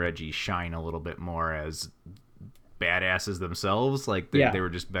Sam and Reggie shine a little bit more as badasses themselves. Like they were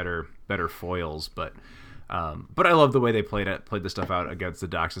just better foils. But I love the way they played the stuff out against the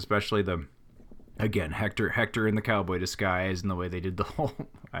Docs, especially Hector in the cowboy disguise, and the way they did the whole,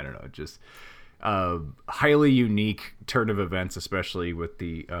 I don't know, just highly unique turn of events, especially with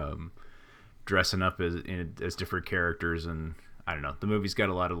the dressing up as different characters. And I don't know, the movie's got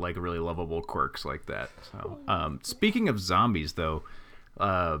a lot of like really lovable quirks like that. So speaking of zombies though,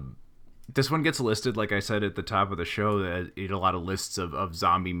 this one gets listed, like I said at the top of the show, in a lot of lists of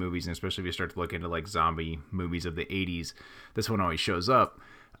zombie movies, and especially if you start to look into like zombie movies of the 80s, this one always shows up.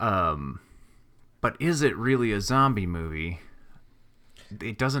 But is it really a zombie movie?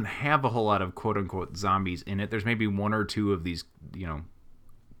 It doesn't have a whole lot of quote unquote zombies in it. There's maybe one or two of these,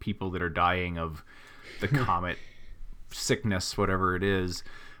 people that are dying of the Comet sickness, whatever it is,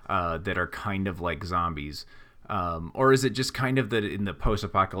 that are kind of like zombies. Or is it just kind of that in the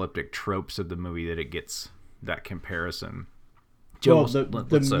post-apocalyptic tropes of the movie that it gets that comparison? Joe, well,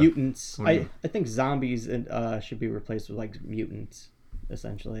 the mutants. I think zombies should be replaced with like mutants,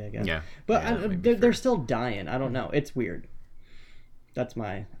 essentially. I guess. Yeah. But Yeah, they're still dying. I don't know. It's weird. That's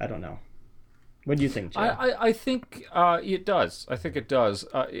my. I don't know. What do you think, Joe? I think it does. I think it does.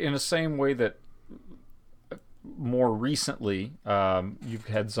 In the same way that more recently you've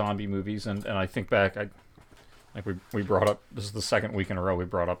had zombie movies, and I think back, like we brought up, this is the second week in a row we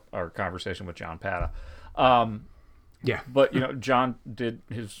brought up our conversation with John Pata. Yeah. But, John did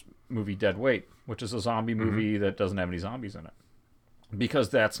his movie Dead Weight, which is a zombie movie that doesn't have any zombies in it.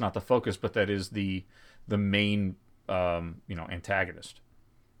 Because that's not the focus, but that is the main, antagonist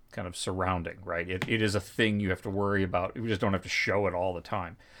kind of surrounding, right? It is a thing you have to worry about. We just don't have to show it all the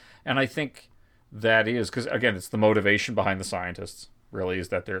time. And I think that is, because, again, it's the motivation behind the scientists, really, is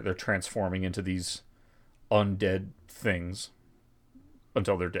that they're transforming into these undead things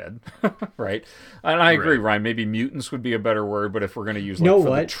until they're dead, right? And I agree, Ryan, maybe mutants would be a better word, but if we're going to use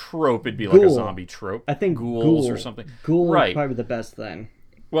the trope, it'd be like a zombie trope. I think ghouls or something. Ghoul is probably the best then.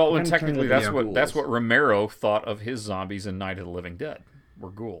 Well, and technically that's what Romero thought of his zombies in Night of the Living Dead, were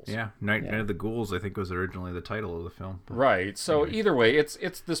ghouls. Yeah, Night of the Ghouls, I think, was originally the title of the film. Right. So either way, it's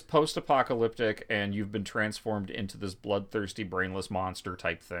this post-apocalyptic, and you've been transformed into this bloodthirsty, brainless monster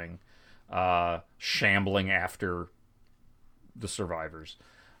type thing, shambling after the survivors.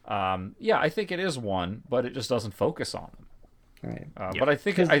 I think it is one, but it just doesn't focus on them. Right. But I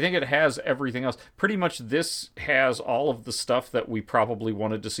think it has everything else. Pretty much this has all of the stuff that we probably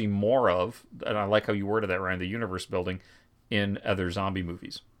wanted to see more of, and I like how you worded that, Ryan, the universe building in other zombie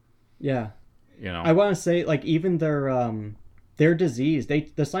movies. Yeah. I want to say, like, even their disease,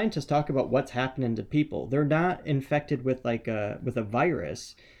 the scientists talk about what's happening to people. They're not infected with with a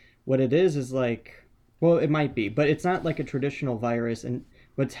virus. What it is like, well, it might be, but it's not like a traditional virus. And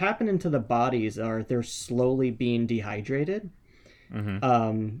what's happening to the bodies are they're slowly being dehydrated.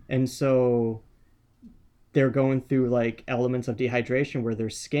 Mm-hmm. And so they're going through like elements of dehydration where their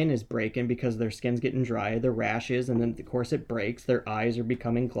skin is breaking because their skin's getting dry, their rashes, and then of course it breaks. Their eyes are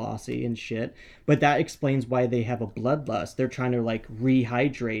becoming glossy and shit. But that explains why they have a bloodlust. They're trying to like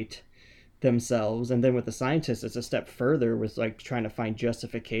rehydrate themselves. And then with the scientists, it's a step further with like trying to find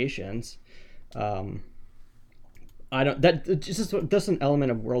justifications. That's an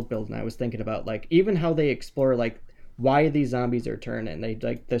element of world building I was thinking about, like even how they explore like why these zombies are turning. They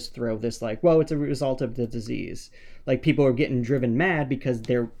like throw this like, well, it's a result of the disease. Like people are getting driven mad because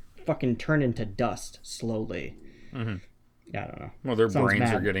they're fucking turning to dust slowly. Mm-hmm. Yeah, I don't know. Well, their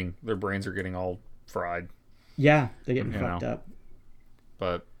brains are getting all fried. Yeah, they're getting fucked up.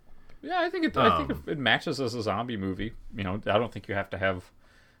 But yeah, I think it matches as a zombie movie. I don't think you have to have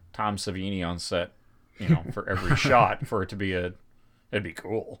Tom Savini on set, for every shot for it to be it'd be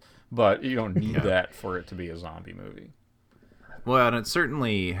cool, but you don't need that for it to be a zombie movie. Well, and it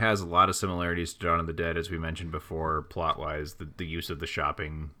certainly has a lot of similarities to Dawn of the Dead, as we mentioned before, plot-wise, the use of the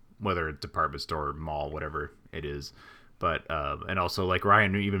shopping, whether it's department store, mall, whatever it is. But, and also, like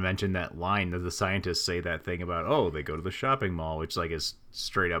Ryan even mentioned that line that the scientists say that thing about, they go to the shopping mall, which like is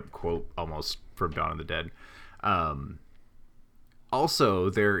straight up quote almost from Dawn of the Dead. Also,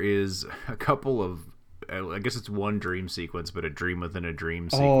 there is a couple of, I guess it's one dream sequence, but a dream within a dream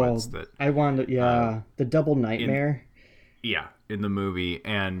sequence that I wanted. The double nightmare. In the movie,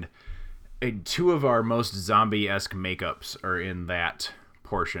 and two of our most zombie-esque makeups are in that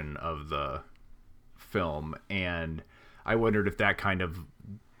portion of the film, and I wondered if that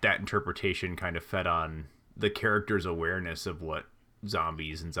interpretation kind of fed on the character's awareness of what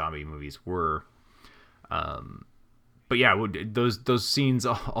zombies and zombie movies were. But yeah, those scenes,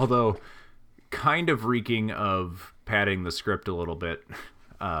 although kind of reeking of padding the script a little bit,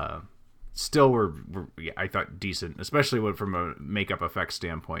 still were I thought decent, especially from a makeup effects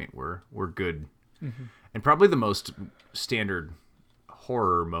standpoint, were good. Mm-hmm. And probably the most standard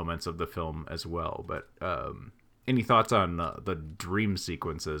horror moments of the film as well. But any thoughts on the dream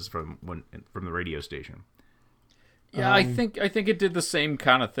sequences from the radio station? Yeah, I think it did the same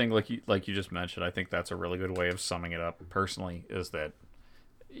kind of thing like you just mentioned. I think that's a really good way of summing it up personally, is that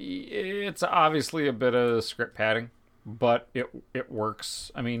it's obviously a bit of script padding, but it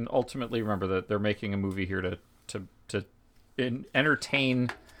works. I mean, ultimately, remember that they're making a movie here to entertain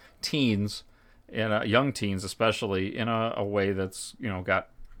teens, and young teens especially, in a way that's got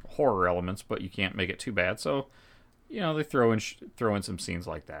horror elements, but you can't make it too bad. So they throw in some scenes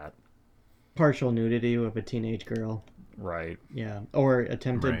like that. Partial nudity of a teenage girl. Right. Yeah. Or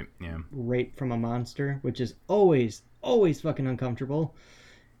attempted rape from a monster, which is always fucking uncomfortable.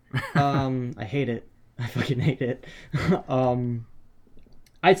 I hate it. I fucking hate it.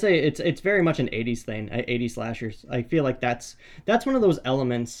 I'd say it's very much an 80s thing, 80s slashers. I feel like that's one of those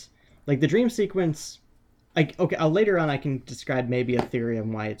elements, like the dream sequence. Like, okay, later on I can describe maybe a theory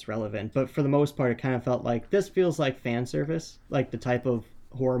on why it's relevant, but for the most part, it kind of felt like this feels like fan service, like the type of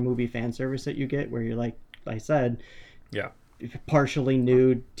horror movie fan service that you get, where you're like I said, yeah, partially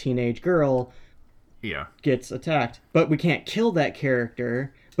nude teenage girl, gets attacked, but we can't kill that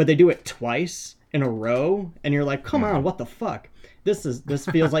character, but they do it twice in a row, and you're like, come on, what the fuck? This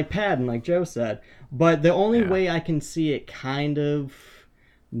feels like padding, like Joe said. But the only way I can see it kind of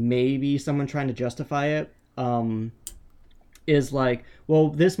maybe someone trying to justify it is like, well,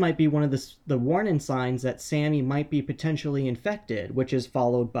 this might be one of the warning signs that Sammy might be potentially infected, which is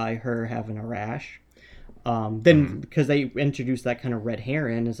followed by her having a rash. Then because they introduced that kind of red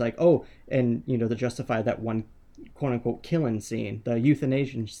herring, is like, oh, and you know, to justify that one quote unquote killing scene, the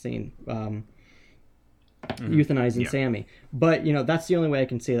euthanasia scene, euthanizing Sammy. But you know, that's the only way I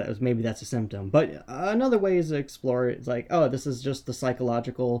can see that, is maybe that's a symptom. But another way is to explore it. It's like, oh, this is just the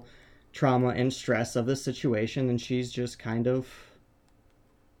psychological trauma and stress of this situation, and she's just kind of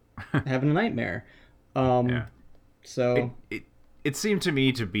having a nightmare. So it seemed to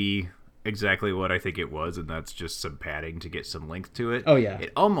me to be exactly what I think it was, and that's just some padding to get some length to it. Oh yeah.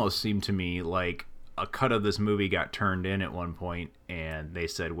 It almost seemed to me like a cut of this movie got turned in at one point, and they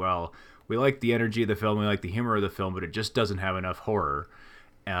said, well, we like the energy of the film, we like the humor of the film, but it just doesn't have enough horror.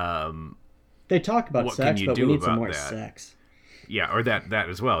 They talk about sex, but we need some more sex. Yeah, or that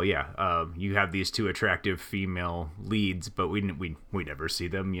as well. Yeah, you have these two attractive female leads, but we never see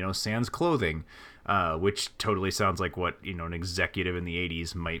them, you know, sans clothing, which totally sounds like what, you know, an executive in the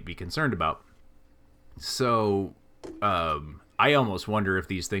 80s might be concerned about. So I almost wonder if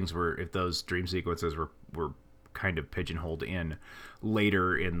if those dream sequences were kind of pigeonholed in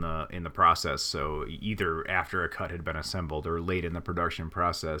later in the process. So either after a cut had been assembled or late in the production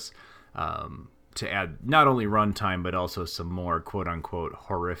process. To add not only runtime, but also some more quote unquote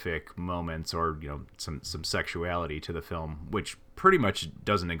horrific moments, or, you know, some sexuality to the film, which pretty much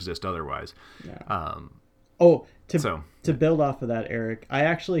doesn't exist otherwise. Yeah. To build off of that, Eric, I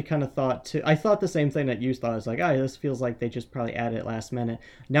actually kind of thought the same thing that you thought. I was like, this feels like they just probably added it last minute.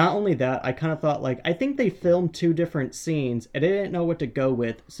 Not only that, I kind of thought, like, I think they filmed two different scenes and they didn't know what to go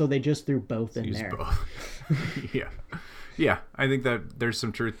with, so they just threw both in there. Both. Yeah. I think that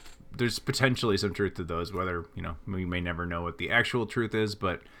there's potentially some truth to those, whether, you know, we may never know what the actual truth is,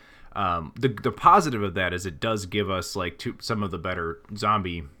 but the positive of that is it does give us like some of the better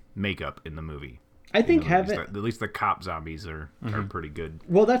zombie makeup in the movie. I think at least the cop zombies are pretty good.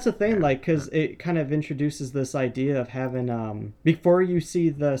 Well, that's the thing, like, because it kind of introduces this idea of having, before you see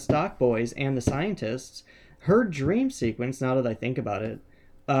the stock boys and the scientists, her dream sequence, now that I think about it,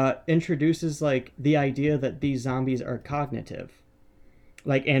 introduces like the idea that these zombies are cognitive.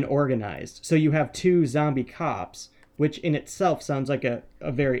 Like, and organized. So you have two zombie cops, which in itself sounds like a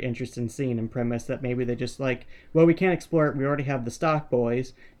very interesting scene and premise, that maybe they just like, well, we can't explore it, we already have the stock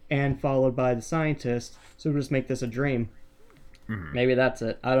boys, and followed by the scientists, so we'll just make this a dream. Maybe that's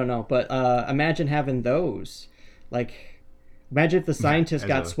it. I don't know. But imagine having those. Like, imagine if the scientists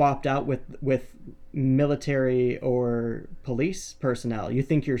got swapped out with military or police personnel. You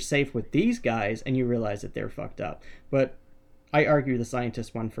think you're safe with these guys, and you realize that they're fucked up. But I argue the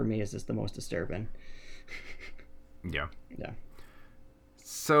scientist one for me is just the most disturbing. Yeah.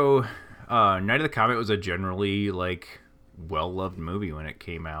 So, Night of the Comet was a generally like well-loved movie when it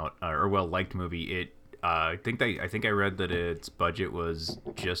came out, or well-liked movie. It, I think I read that its budget was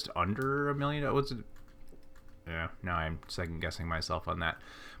just under $1 million. Was it? Yeah. Now I'm second guessing myself on that.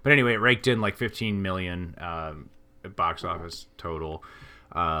 But anyway, it raked in like $15 million at box office total.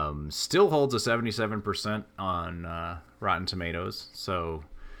 Still holds a 77% on Rotten Tomatoes, so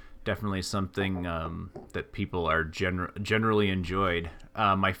definitely something that people are generally enjoyed.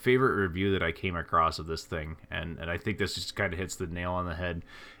 My favorite review that I came across of this thing, and I think this just kind of hits the nail on the head,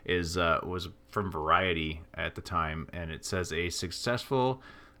 was from Variety at the time, and it says, a successful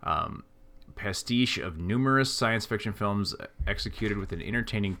pastiche of numerous science fiction films executed with an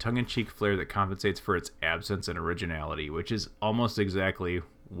entertaining tongue-in-cheek flair that compensates for its absence and originality, which is almost exactly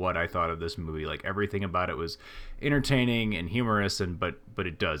what I thought of this movie. Like, everything about it was entertaining and humorous, but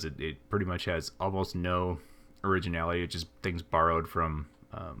it pretty much has almost no originality. It's just things borrowed from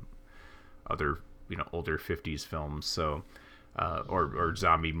other, you know, older 50s films, so or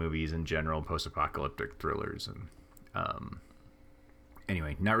zombie movies in general, post-apocalyptic thrillers. And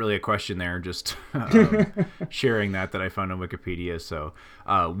anyway, not really a question there, just sharing that I found on Wikipedia. So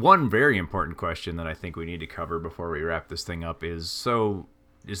one very important question that I think we need to cover before we wrap this thing up is, so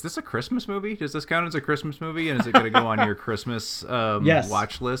is this a Christmas movie? Does this count as a Christmas movie? And is it going to go on your Christmas Yes.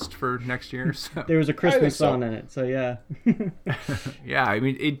 watch list for next year? So. There was a Christmas song in it, so yeah. Yeah, I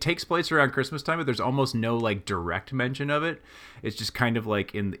mean, it takes place around Christmas time, but there's almost no like direct mention of it. It's just kind of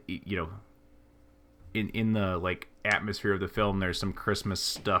like in the like atmosphere of the film. There's some Christmas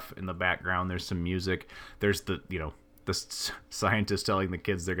stuff in the background. There's some music. There's the scientist telling the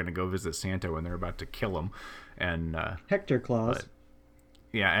kids they're going to go visit Santa when they're about to kill him, and Hector Claus.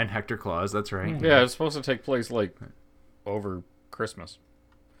 And Hector Claus. That's right. Yeah, it's supposed to take place like over Christmas.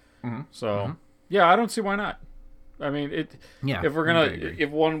 Mm-hmm. So yeah, I don't see why not. I mean, if we're gonna,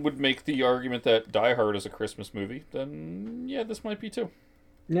 if one would make the argument that Die Hard is a Christmas movie, then yeah, this might be too.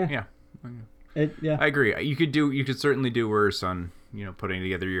 Yeah. I agree. You could certainly do worse on putting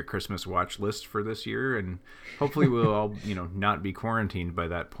together your Christmas watch list for this year, and hopefully we'll all not be quarantined by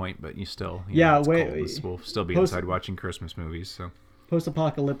that point. But we'll still be inside watching Christmas movies. So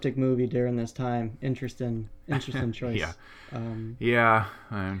post-apocalyptic movie during this time. Interesting choice. Yeah.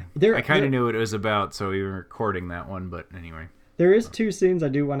 I kind of knew what it was about, so we were recording that one. But anyway. There is two scenes I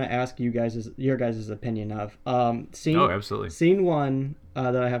do want to ask your guys' opinion of. Absolutely. Scene one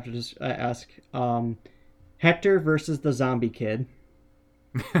that I have to just ask: Hector versus the zombie kid.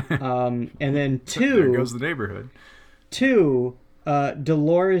 And then two. There goes the neighborhood. Two,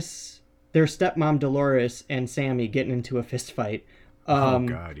 Dolores, their stepmom Dolores and Sammy getting into a fist fight. Oh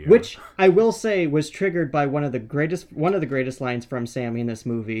God, yeah. Which I will say was triggered by one of the greatest lines from Sammy in this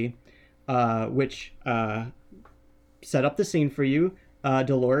movie, which set up the scene for you.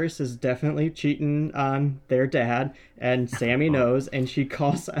 Dolores is definitely cheating on their dad, and Sammy knows, and she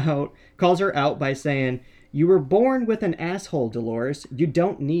calls her out by saying, "You were born with an asshole, Dolores. You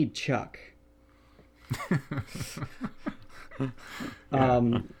don't need Chuck."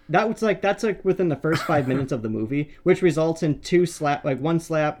 That's like within the first 5 minutes of the movie, which results in one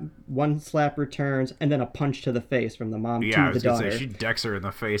slap returns, and then a punch to the face from the mom to the daughter. She decks her in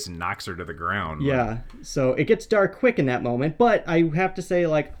the face and knocks her to the ground. Yeah, so it gets dark quick in that moment, but I have to say,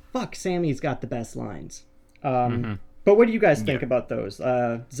 fuck, Sammy's got the best lines. But what do you guys think about those?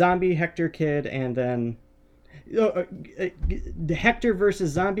 Zombie Hector Kid, and then Hector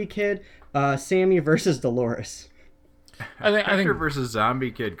versus Zombie Kid, Sammy versus Dolores. I think Hector versus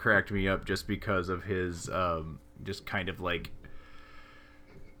Zombie Kid cracked me up just because of his just kind of like,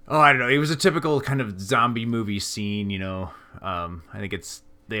 I don't know, it was a typical kind of zombie movie scene, I think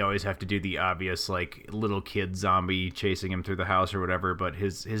they always have to do the obvious like little kid zombie chasing him through the house or whatever, but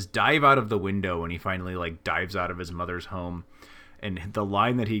his dive out of the window when he finally like dives out of his mother's home, and the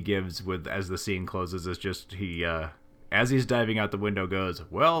line that he gives as the scene closes is just as he's diving out the window goes,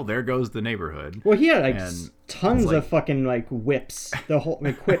 "Well, there goes the neighborhood." Well, he had tons of fucking whips,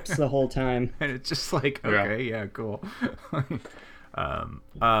 quips the whole time. And it's just like, okay, yeah cool.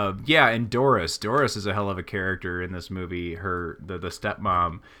 And Doris is a hell of a character in this movie. The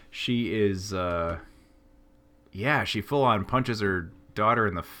stepmom, she is she full on punches her daughter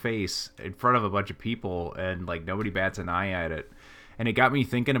in the face in front of a bunch of people, and like nobody bats an eye at it. And it got me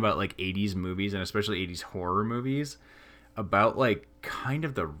thinking about like 80s movies, and especially 80s horror movies, about like kind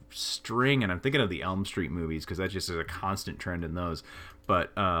of the string, and I'm thinking of the Elm Street movies because that just is a constant trend in those,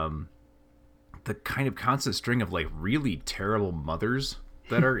 but the kind of constant string of like really terrible mothers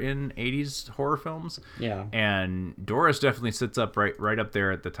that are in 80s horror films. Yeah. And Doris definitely sits up right up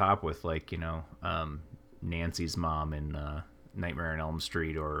there at the top with like, Nancy's mom in Nightmare on Elm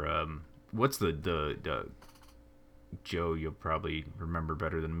Street, or what's the Joe, you'll probably remember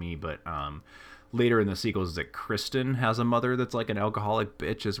better than me, but later in the sequels, is that Kristen has a mother that's like an alcoholic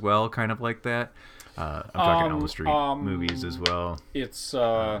bitch as well, kind of like that. I'm talking Elm Street movies as well. It's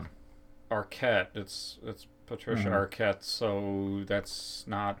Arquette. It's Patricia Arquette, so that's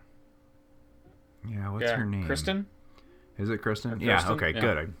not... Yeah, what's her name? Kristen? Is it Kristen? Kristen? Okay, yeah.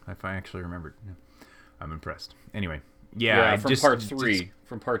 Good. I actually remembered. Yeah. I'm impressed. Anyway,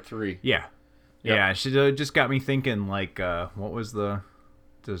 from part three. Yeah. Yep. Yeah, she just got me thinking, like, what was the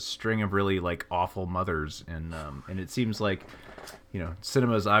string of really, like, awful mothers, and it seems like,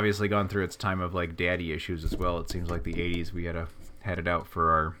 cinema's obviously gone through its time of, like, daddy issues as well. It seems like the 80s we had it out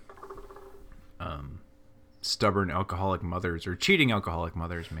for our stubborn alcoholic mothers, or cheating alcoholic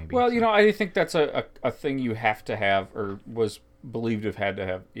mothers, maybe. Well, I think that's a thing you have to have, or was believed to have had to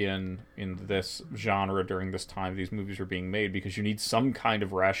have in this genre during this time these movies were being made, because you need some kind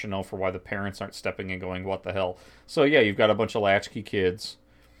of rationale for why the parents aren't stepping in going, what the hell? So yeah, you've got a bunch of latchkey kids.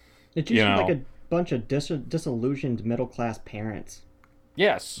 It's usually like a bunch of disillusioned middle-class parents.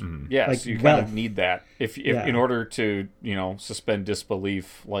 Yes, yes, like you kind of need that if in order to suspend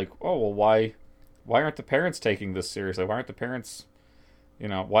disbelief. Like, oh well, why aren't the parents taking this seriously? Why aren't the parents You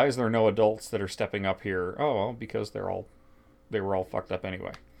know, why is there no adults that are stepping up here? Oh, well, because they were all fucked up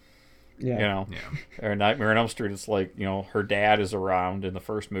anyway. Yeah. You know, or Nightmare on Elm Street, it's like, you know, her dad is around in the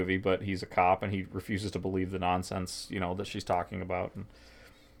first movie, but he's a cop and he refuses to believe the nonsense, you know, that she's talking about. And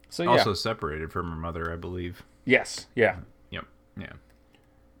so, Also separated from her mother, I believe. Yes. Yeah. Yep. Yeah.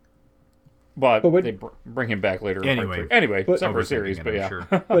 But they bring him back later. Anyway, separate series, but yeah. Sure.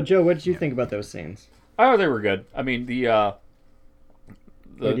 But Joe, what did you think about those scenes? Oh, they were good. I mean,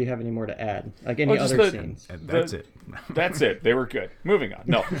 or do you have any more to add? Like any other scenes? That's it. That's it. They were good. Moving on.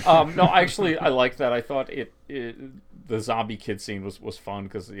 No, no. Actually, I liked that. I thought the zombie kid scene was fun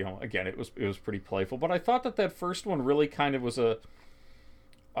because, you know, again, it was pretty playful. But I thought that first one really kind of was a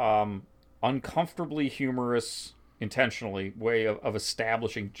uncomfortably humorous, intentionally way of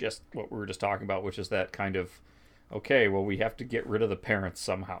establishing just what we were just talking about, which is that kind of, okay, well, we have to get rid of the parents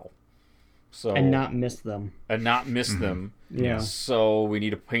somehow. So, and not miss them. them. Yeah. So we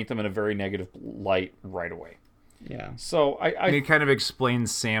need to paint them in a very negative light right away. Yeah. So it kind of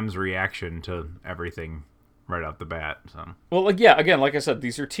explains Sam's reaction to everything right off the bat. So. Well, yeah. Again, like I said,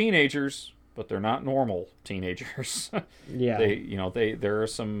 these are teenagers, but they're not normal teenagers. Yeah. There are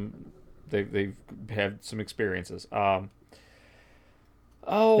some. They've had some experiences. They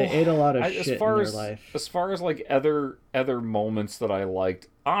ate a lot of shit in their life. As far as like other moments that I liked,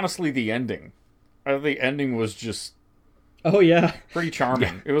 honestly, the ending. The ending was just. Oh yeah. Pretty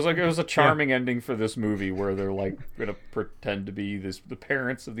charming. Yeah. It was a charming ending for this movie where they're like gonna pretend to be the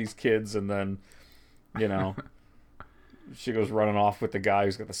parents of these kids, and then, you know, she goes running off with the guy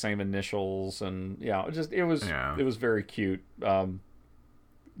who's got the same initials, and it was very cute.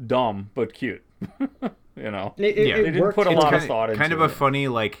 Dumb but cute. You know, they didn't put a lot of thought into it. Kind of a funny,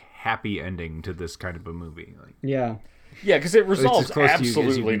 like, happy ending to this kind of a movie. Like, yeah, because it resolves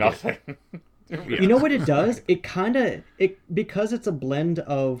absolutely nothing. You know what it does? It because it's a blend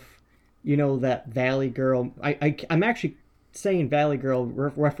of, you know, that Valley Girl. I'm actually saying Valley Girl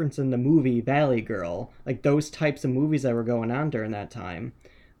referencing the movie Valley Girl, like those types of movies that were going on during that time,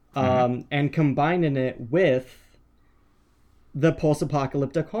 and combining it with the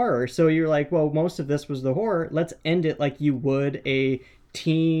post-apocalyptic horror. So you're like, well, most of this was the horror. Let's end it like you would a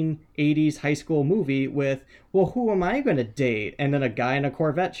teen 80s high school movie with, well, who am I going to date? And then a guy in a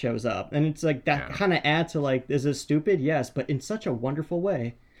Corvette shows up. And it's like that kind of adds to like, is this stupid? Yes, but in such a wonderful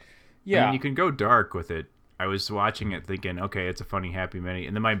way. Yeah. I mean, you can go dark with it. I was watching it thinking, okay, it's a funny, happy minute.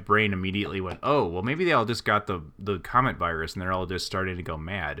 And then my brain immediately went, oh, well, maybe they all just got the Comet virus and they're all just starting to go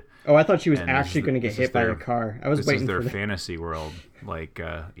mad. Oh, I thought she was actually going to get hit by a car. I was waiting for their fantasy world. Like,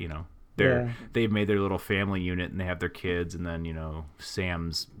 you know, they've made their little family unit and they have their kids. And then, you know,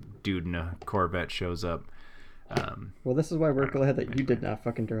 Sam's dude in a Corvette shows up. Well, this is why we're glad that you did not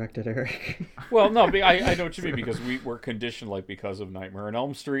fucking direct it, Eric. Well, no, I know what you mean, because we were conditioned, like, because of Nightmare on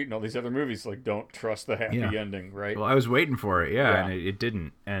Elm Street and all these other movies, like, don't trust the happy ending, right? Well, I was waiting for it, and it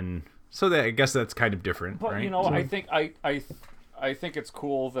didn't, and so I guess that's kind of different, but, right? You know, so. I think it's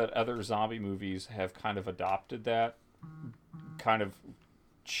cool that other zombie movies have kind of adopted that kind of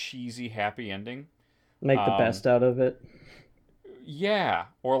cheesy happy ending. Make the best out of it. Yeah,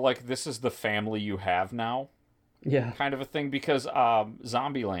 or like, this is the family you have now. Yeah, kind of a thing, because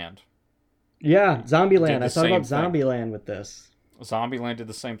Zombieland. Yeah, Zombieland. I thought about Zombieland with this. Zombieland did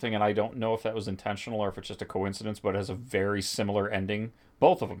the same thing, and I don't know if that was intentional or if it's just a coincidence, but it has a very similar ending.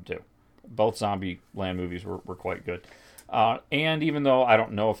 Both of them do. Both Zombieland movies were quite good. And even though I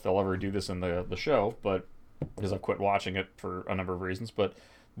don't know if they'll ever do this in the show, but because I quit watching it for a number of reasons, but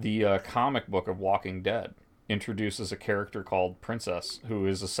the comic book of Walking Dead introduces a character called Princess, who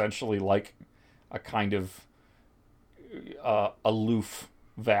is essentially like a kind of aloof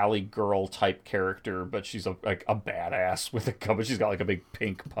Valley Girl type character, but she's a badass with a gun. She's got like a big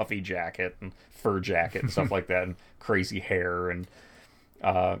pink puffy jacket and fur jacket and stuff like that, and crazy hair, and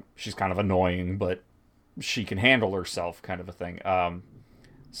she's kind of annoying, but she can handle herself, kind of a thing.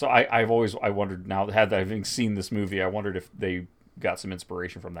 So I've always wondered, now having seen this movie, I wondered if they got some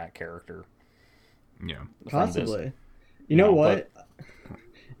inspiration from that character. Yeah, possibly. You know what?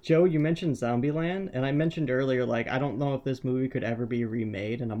 Joe, you mentioned Zombieland, and I mentioned earlier, like, I don't know if this movie could ever be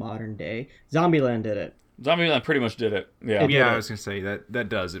remade in a modern day. Zombieland did it. Zombieland pretty much did it. Yeah, I was gonna say that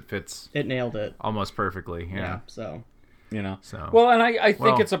does. It fits. It nailed it almost perfectly. Yeah. So, you know. Well, and I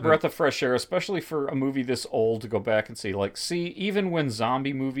think it's a breath of fresh air, especially for a movie this old, to go back and see. Like, even when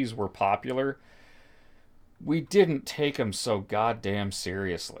zombie movies were popular, we didn't take them so goddamn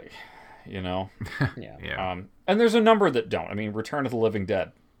seriously. You know. Yeah. And there's a number that don't. I mean, Return of the Living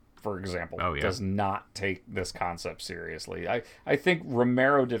Dead, for example, does not take this concept seriously. I think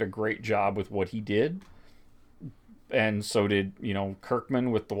Romero did a great job with what he did, and so did,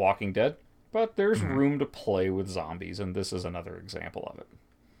 Kirkman with The Walking Dead. But there's room to play with zombies, and this is another example of it.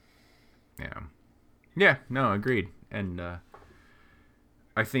 Yeah. Yeah, no, agreed. And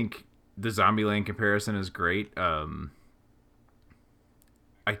I think the Zombieland comparison is great. I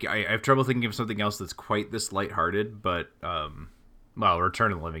have trouble thinking of something else that's quite this lighthearted, but,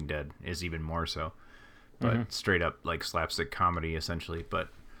 Return of the Living Dead is even more so. But straight up, like, slapstick comedy, essentially. But,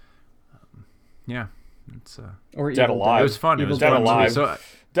 yeah, it's... or Dead Alive. It was fun. It was Dead fun. Alive. So,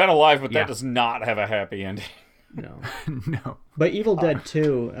 Dead Alive, but that does not have a happy ending. No. No. But Evil Dead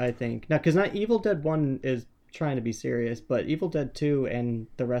 2, I think. Now, because not Evil Dead 1 is trying to be serious, but Evil Dead 2 and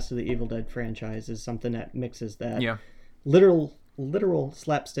the rest of the Evil Dead franchise is something that mixes that literal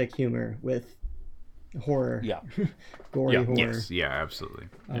slapstick humor with horror. Yeah. Gory horror. Yes. Yeah, absolutely.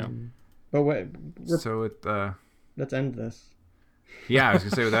 But let's end this. Yeah, I was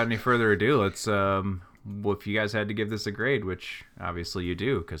gonna say, without any further ado, let's if you guys had to give this a grade, which obviously you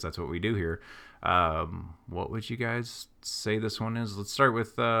do because that's what we do here, what would you guys say this one is? Let's start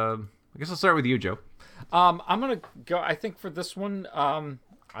with I guess I'll start with you, Joe. I'm gonna go. I think for this one,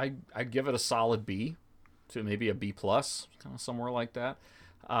 I'd give it a solid B to maybe a B plus, kind of somewhere like that.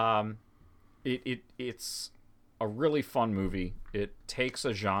 It's a really fun movie. It takes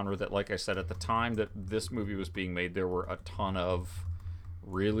a genre that, like I said, at the time that this movie was being made, there were a ton of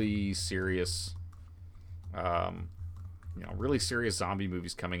really serious, really serious zombie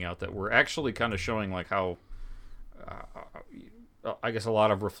movies coming out that were actually kind of showing like how, I guess, a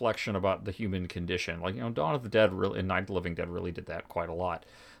lot of reflection about the human condition. Like, Dawn of the Dead and Night of the Living Dead really did that quite a lot.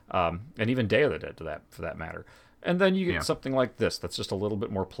 And even Day of the Dead for that matter. And then you get something like this that's just a little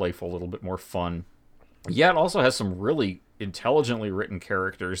bit more playful, a little bit more fun. Yeah, it also has some really intelligently written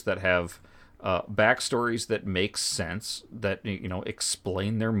characters that have backstories that make sense, that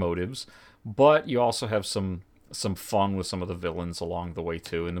explain their motives. But you also have some fun with some of the villains along the way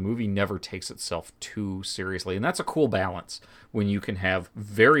too. And the movie never takes itself too seriously, and that's a cool balance when you can have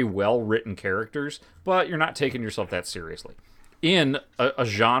very well written characters, but you're not taking yourself that seriously in a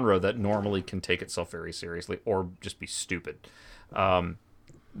genre that normally can take itself very seriously or just be stupid.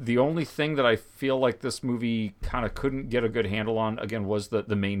 The only thing that I feel like this movie kind of couldn't get a good handle on, again, was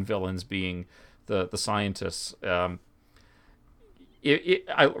the main villains being the scientists. Ryan,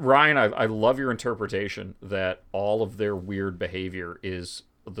 I love your interpretation that all of their weird behavior is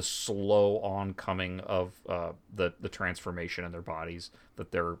the slow oncoming of the transformation in their bodies,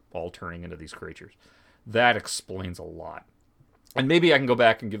 that they're all turning into these creatures. That explains a lot. And maybe I can go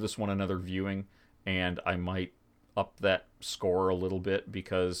back and give this one another viewing, and I might up that score a little bit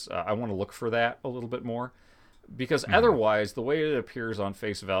because I want to look for that a little bit more. Because otherwise, the way it appears on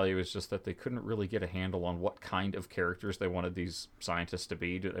face value is just that they couldn't really get a handle on what kind of characters they wanted these scientists to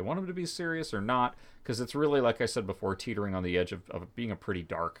be. Do they want them to be serious or not? Because it's really, like I said before, teetering on the edge of being a pretty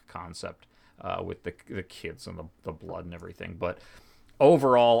dark concept with the kids and the blood and everything. But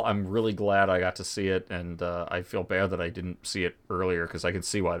overall, I'm really glad I got to see it, and I feel bad that I didn't see it earlier because I can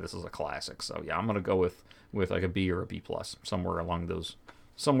see why this is a classic. So yeah, I'm going to go with like a B or a B plus, somewhere along those,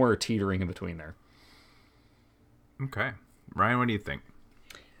 somewhere teetering in between there. Okay, Ryan, what do you think?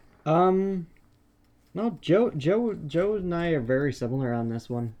 No, Joe and I are very similar on this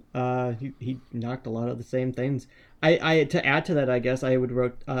one. He knocked a lot of the same things. I to add to that, I guess I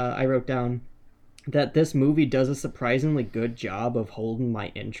wrote down that this movie does a surprisingly good job of holding my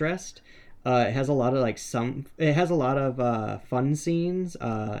interest. It has a lot of fun scenes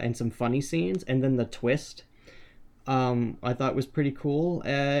and some funny scenes, and then the twist I thought was pretty cool.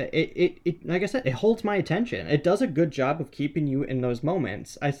 It like I said, it holds my attention. It does a good job of keeping you in those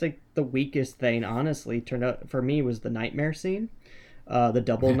moments. I think the weakest thing, honestly, turned out for me was the nightmare scene, the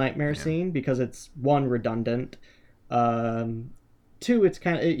double nightmare scene, because it's one, redundant, two, it's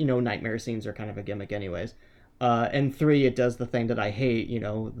kind of, nightmare scenes are kind of a gimmick anyways, and three, it does the thing that I hate,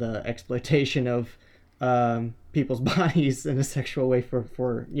 the exploitation of people's bodies in a sexual way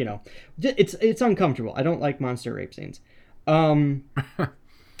for it's uncomfortable. I don't like monster rape scenes.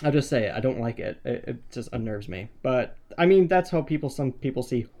 I'll just say it. I don't like it. It just unnerves me. But I mean, that's how some people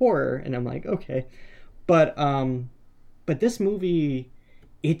see horror, and I'm like, okay. But this movie,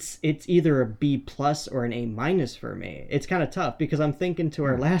 it's either a B plus or an A minus for me. It's kind of tough because I'm thinking to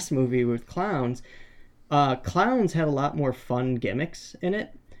our last movie with clowns. Clowns had a lot more fun gimmicks in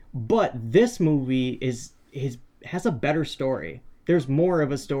it, but this movie has a better story. There's more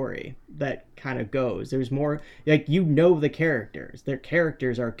of a story that kind of goes. There's more, like, the characters. Their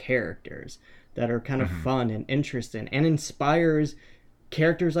characters are characters that are kind of fun and interesting and inspires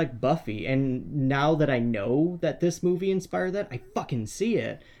characters like Buffy. And now that I know that this movie inspired that, I fucking see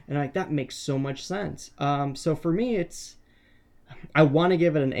it. And like, that makes so much sense. So for me, I want to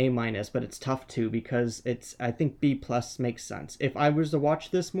give it an A-, but it's tough too, because I think B+ makes sense. If I was to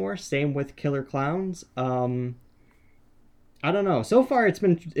watch this more, same with Killer Clowns, I don't know. So far, it's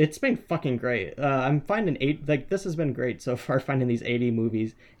been fucking great. I'm finding this has been great so far, finding these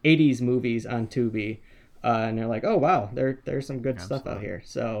 80s movies on Tubi, and they're like, oh wow, there's some good stuff out here.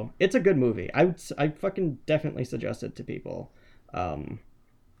 So it's a good movie. I fucking definitely suggest it to people.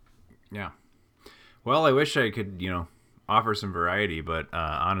 Yeah. Well, I wish I could, offer some variety, but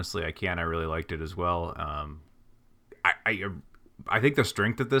honestly, I can't. I really liked it as well. I think the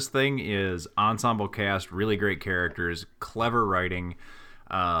strength of this thing is ensemble cast, really great characters, clever writing.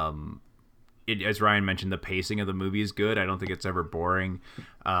 As Ryan mentioned, the pacing of the movie is good. I don't think it's ever boring.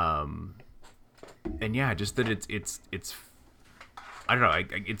 And yeah, just that it's I don't know.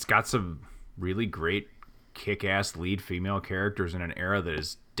 It's got some really great kick-ass lead female characters in an era that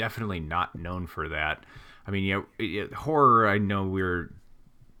is definitely not known for that. I mean, horror, I know we're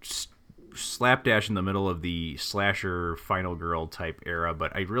slapdash in the middle of the slasher final girl type era,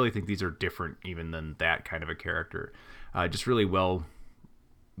 but I really think these are different even than that kind of a character. Just really well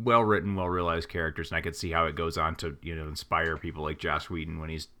written, well realized characters, and I could see how it goes on to inspire people like Joss Whedon when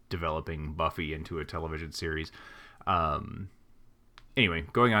he's developing Buffy into a television series. Anyway,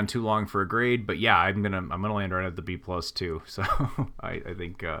 going on too long for a grade, but yeah, I'm gonna land right at the B+ too. So I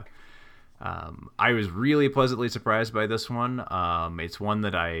think I was really pleasantly surprised by this one. It's one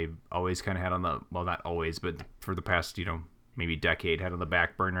that I always kind of had on the, well, not always, but for the past, maybe decade, had on the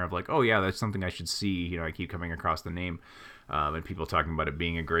back burner of like, oh yeah, that's something I should see. I keep coming across the name, and people talking about it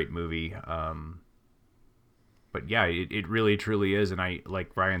being a great movie. But yeah, it really truly is. And I,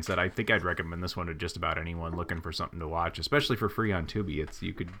 like Ryan said, I think I'd recommend this one to just about anyone looking for something to watch, especially for free on Tubi.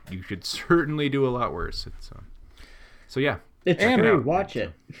 You could certainly do a lot worse. So yeah. It's free. Watch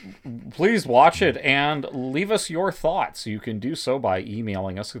it. Please watch it and leave us your thoughts. You can do so by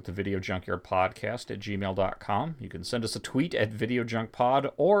emailing us at thevideojunkyardpodcast@gmail.com. You can send us a tweet at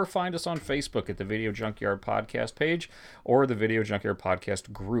videojunkpod, or find us on Facebook at the Video Junkyard Podcast page or the Video Junkyard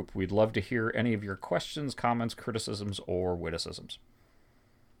Podcast group. We'd love to hear any of your questions, comments, criticisms, or witticisms.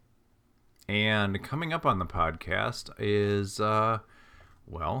 And coming up on the podcast is...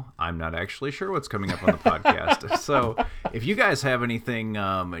 well, I'm not actually sure what's coming up on the podcast. So if you guys have anything,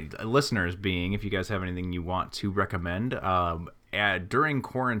 listeners being, if you guys have anything you want to recommend, during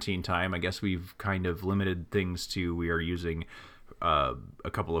quarantine time, I guess we've kind of limited things to, we are using a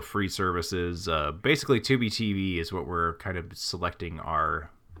couple of free services. Basically, Tubi TV is what we're kind of selecting our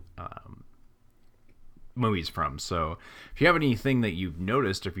movies from. So if you have anything that you've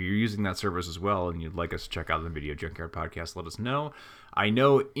noticed, if you're using that service as well and you'd like us to check out the Video Junkyard Podcast, let us know. I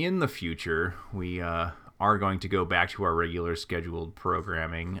know in the future we are going to go back to our regular scheduled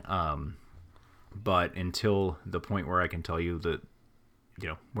programming, but until the point where I can tell you that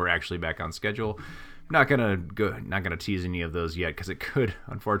we're actually back on schedule, I'm not gonna tease any of those yet, because it could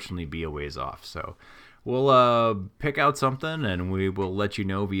unfortunately be a ways off. So we'll pick out something and we will let you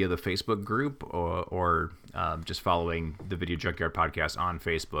know via the Facebook group or just following the Video Junkyard Podcast on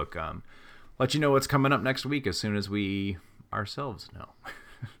Facebook. Let you know what's coming up next week as soon as we ourselves know.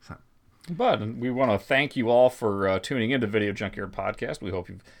 So. But we want to thank you all for tuning into Video Junkyard Podcast. We hope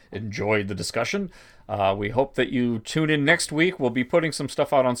you've enjoyed the discussion. We hope that you tune in next week. We'll be putting some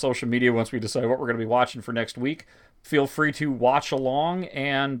stuff out on social media once we decide what we're going to be watching for next week. Feel free to watch along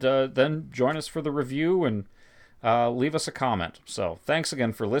and then join us for the review and leave us a comment. So thanks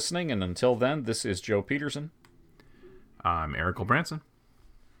again for listening, and until then, this is Joe Peterson. I'm Eric Branson.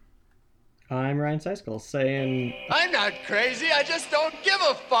 I'm Ryan Seiskell saying... I'm not crazy, I just don't give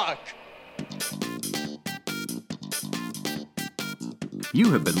a fuck!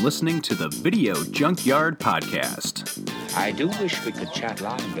 You have been listening to the Video Junkyard Podcast. I do wish we could chat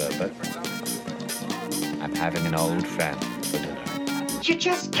longer, but I'm having an old friend for dinner. You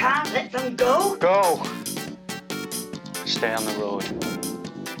just can't let them go. Go! Stay on the road.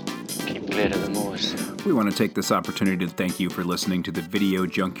 Keep clear to the moors. We want to take this opportunity to thank you for listening to the Video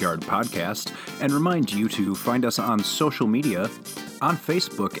Junkyard Podcast and remind you to find us on social media, on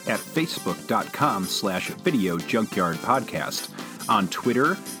Facebook at facebook.com/Video Junkyard Podcast, on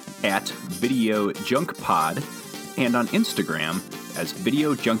Twitter at Video Junk Pod, and on Instagram as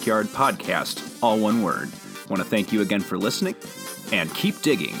Video Junkyard Podcast, all one word. Want to thank you again for listening, and keep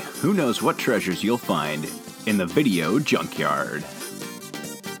digging. Who knows what treasures you'll find in the Video Junkyard.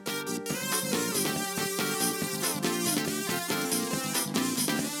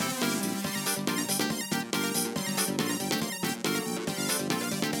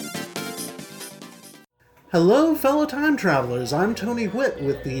 Hello, fellow time travelers. I'm Tony Witt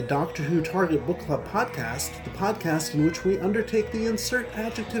with the Doctor Who Target Book Club podcast, the podcast in which we undertake the insert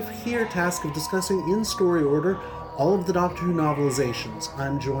adjective here task of discussing in story order all of the Doctor Who novelizations.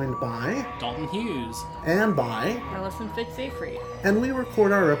 I'm joined by Dalton Hughes and by Alison Fitz-Seyfried, and we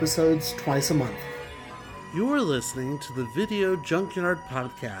record our episodes twice a month. You're listening to the Video Junkyard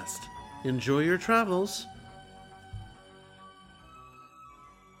podcast. Enjoy your travels.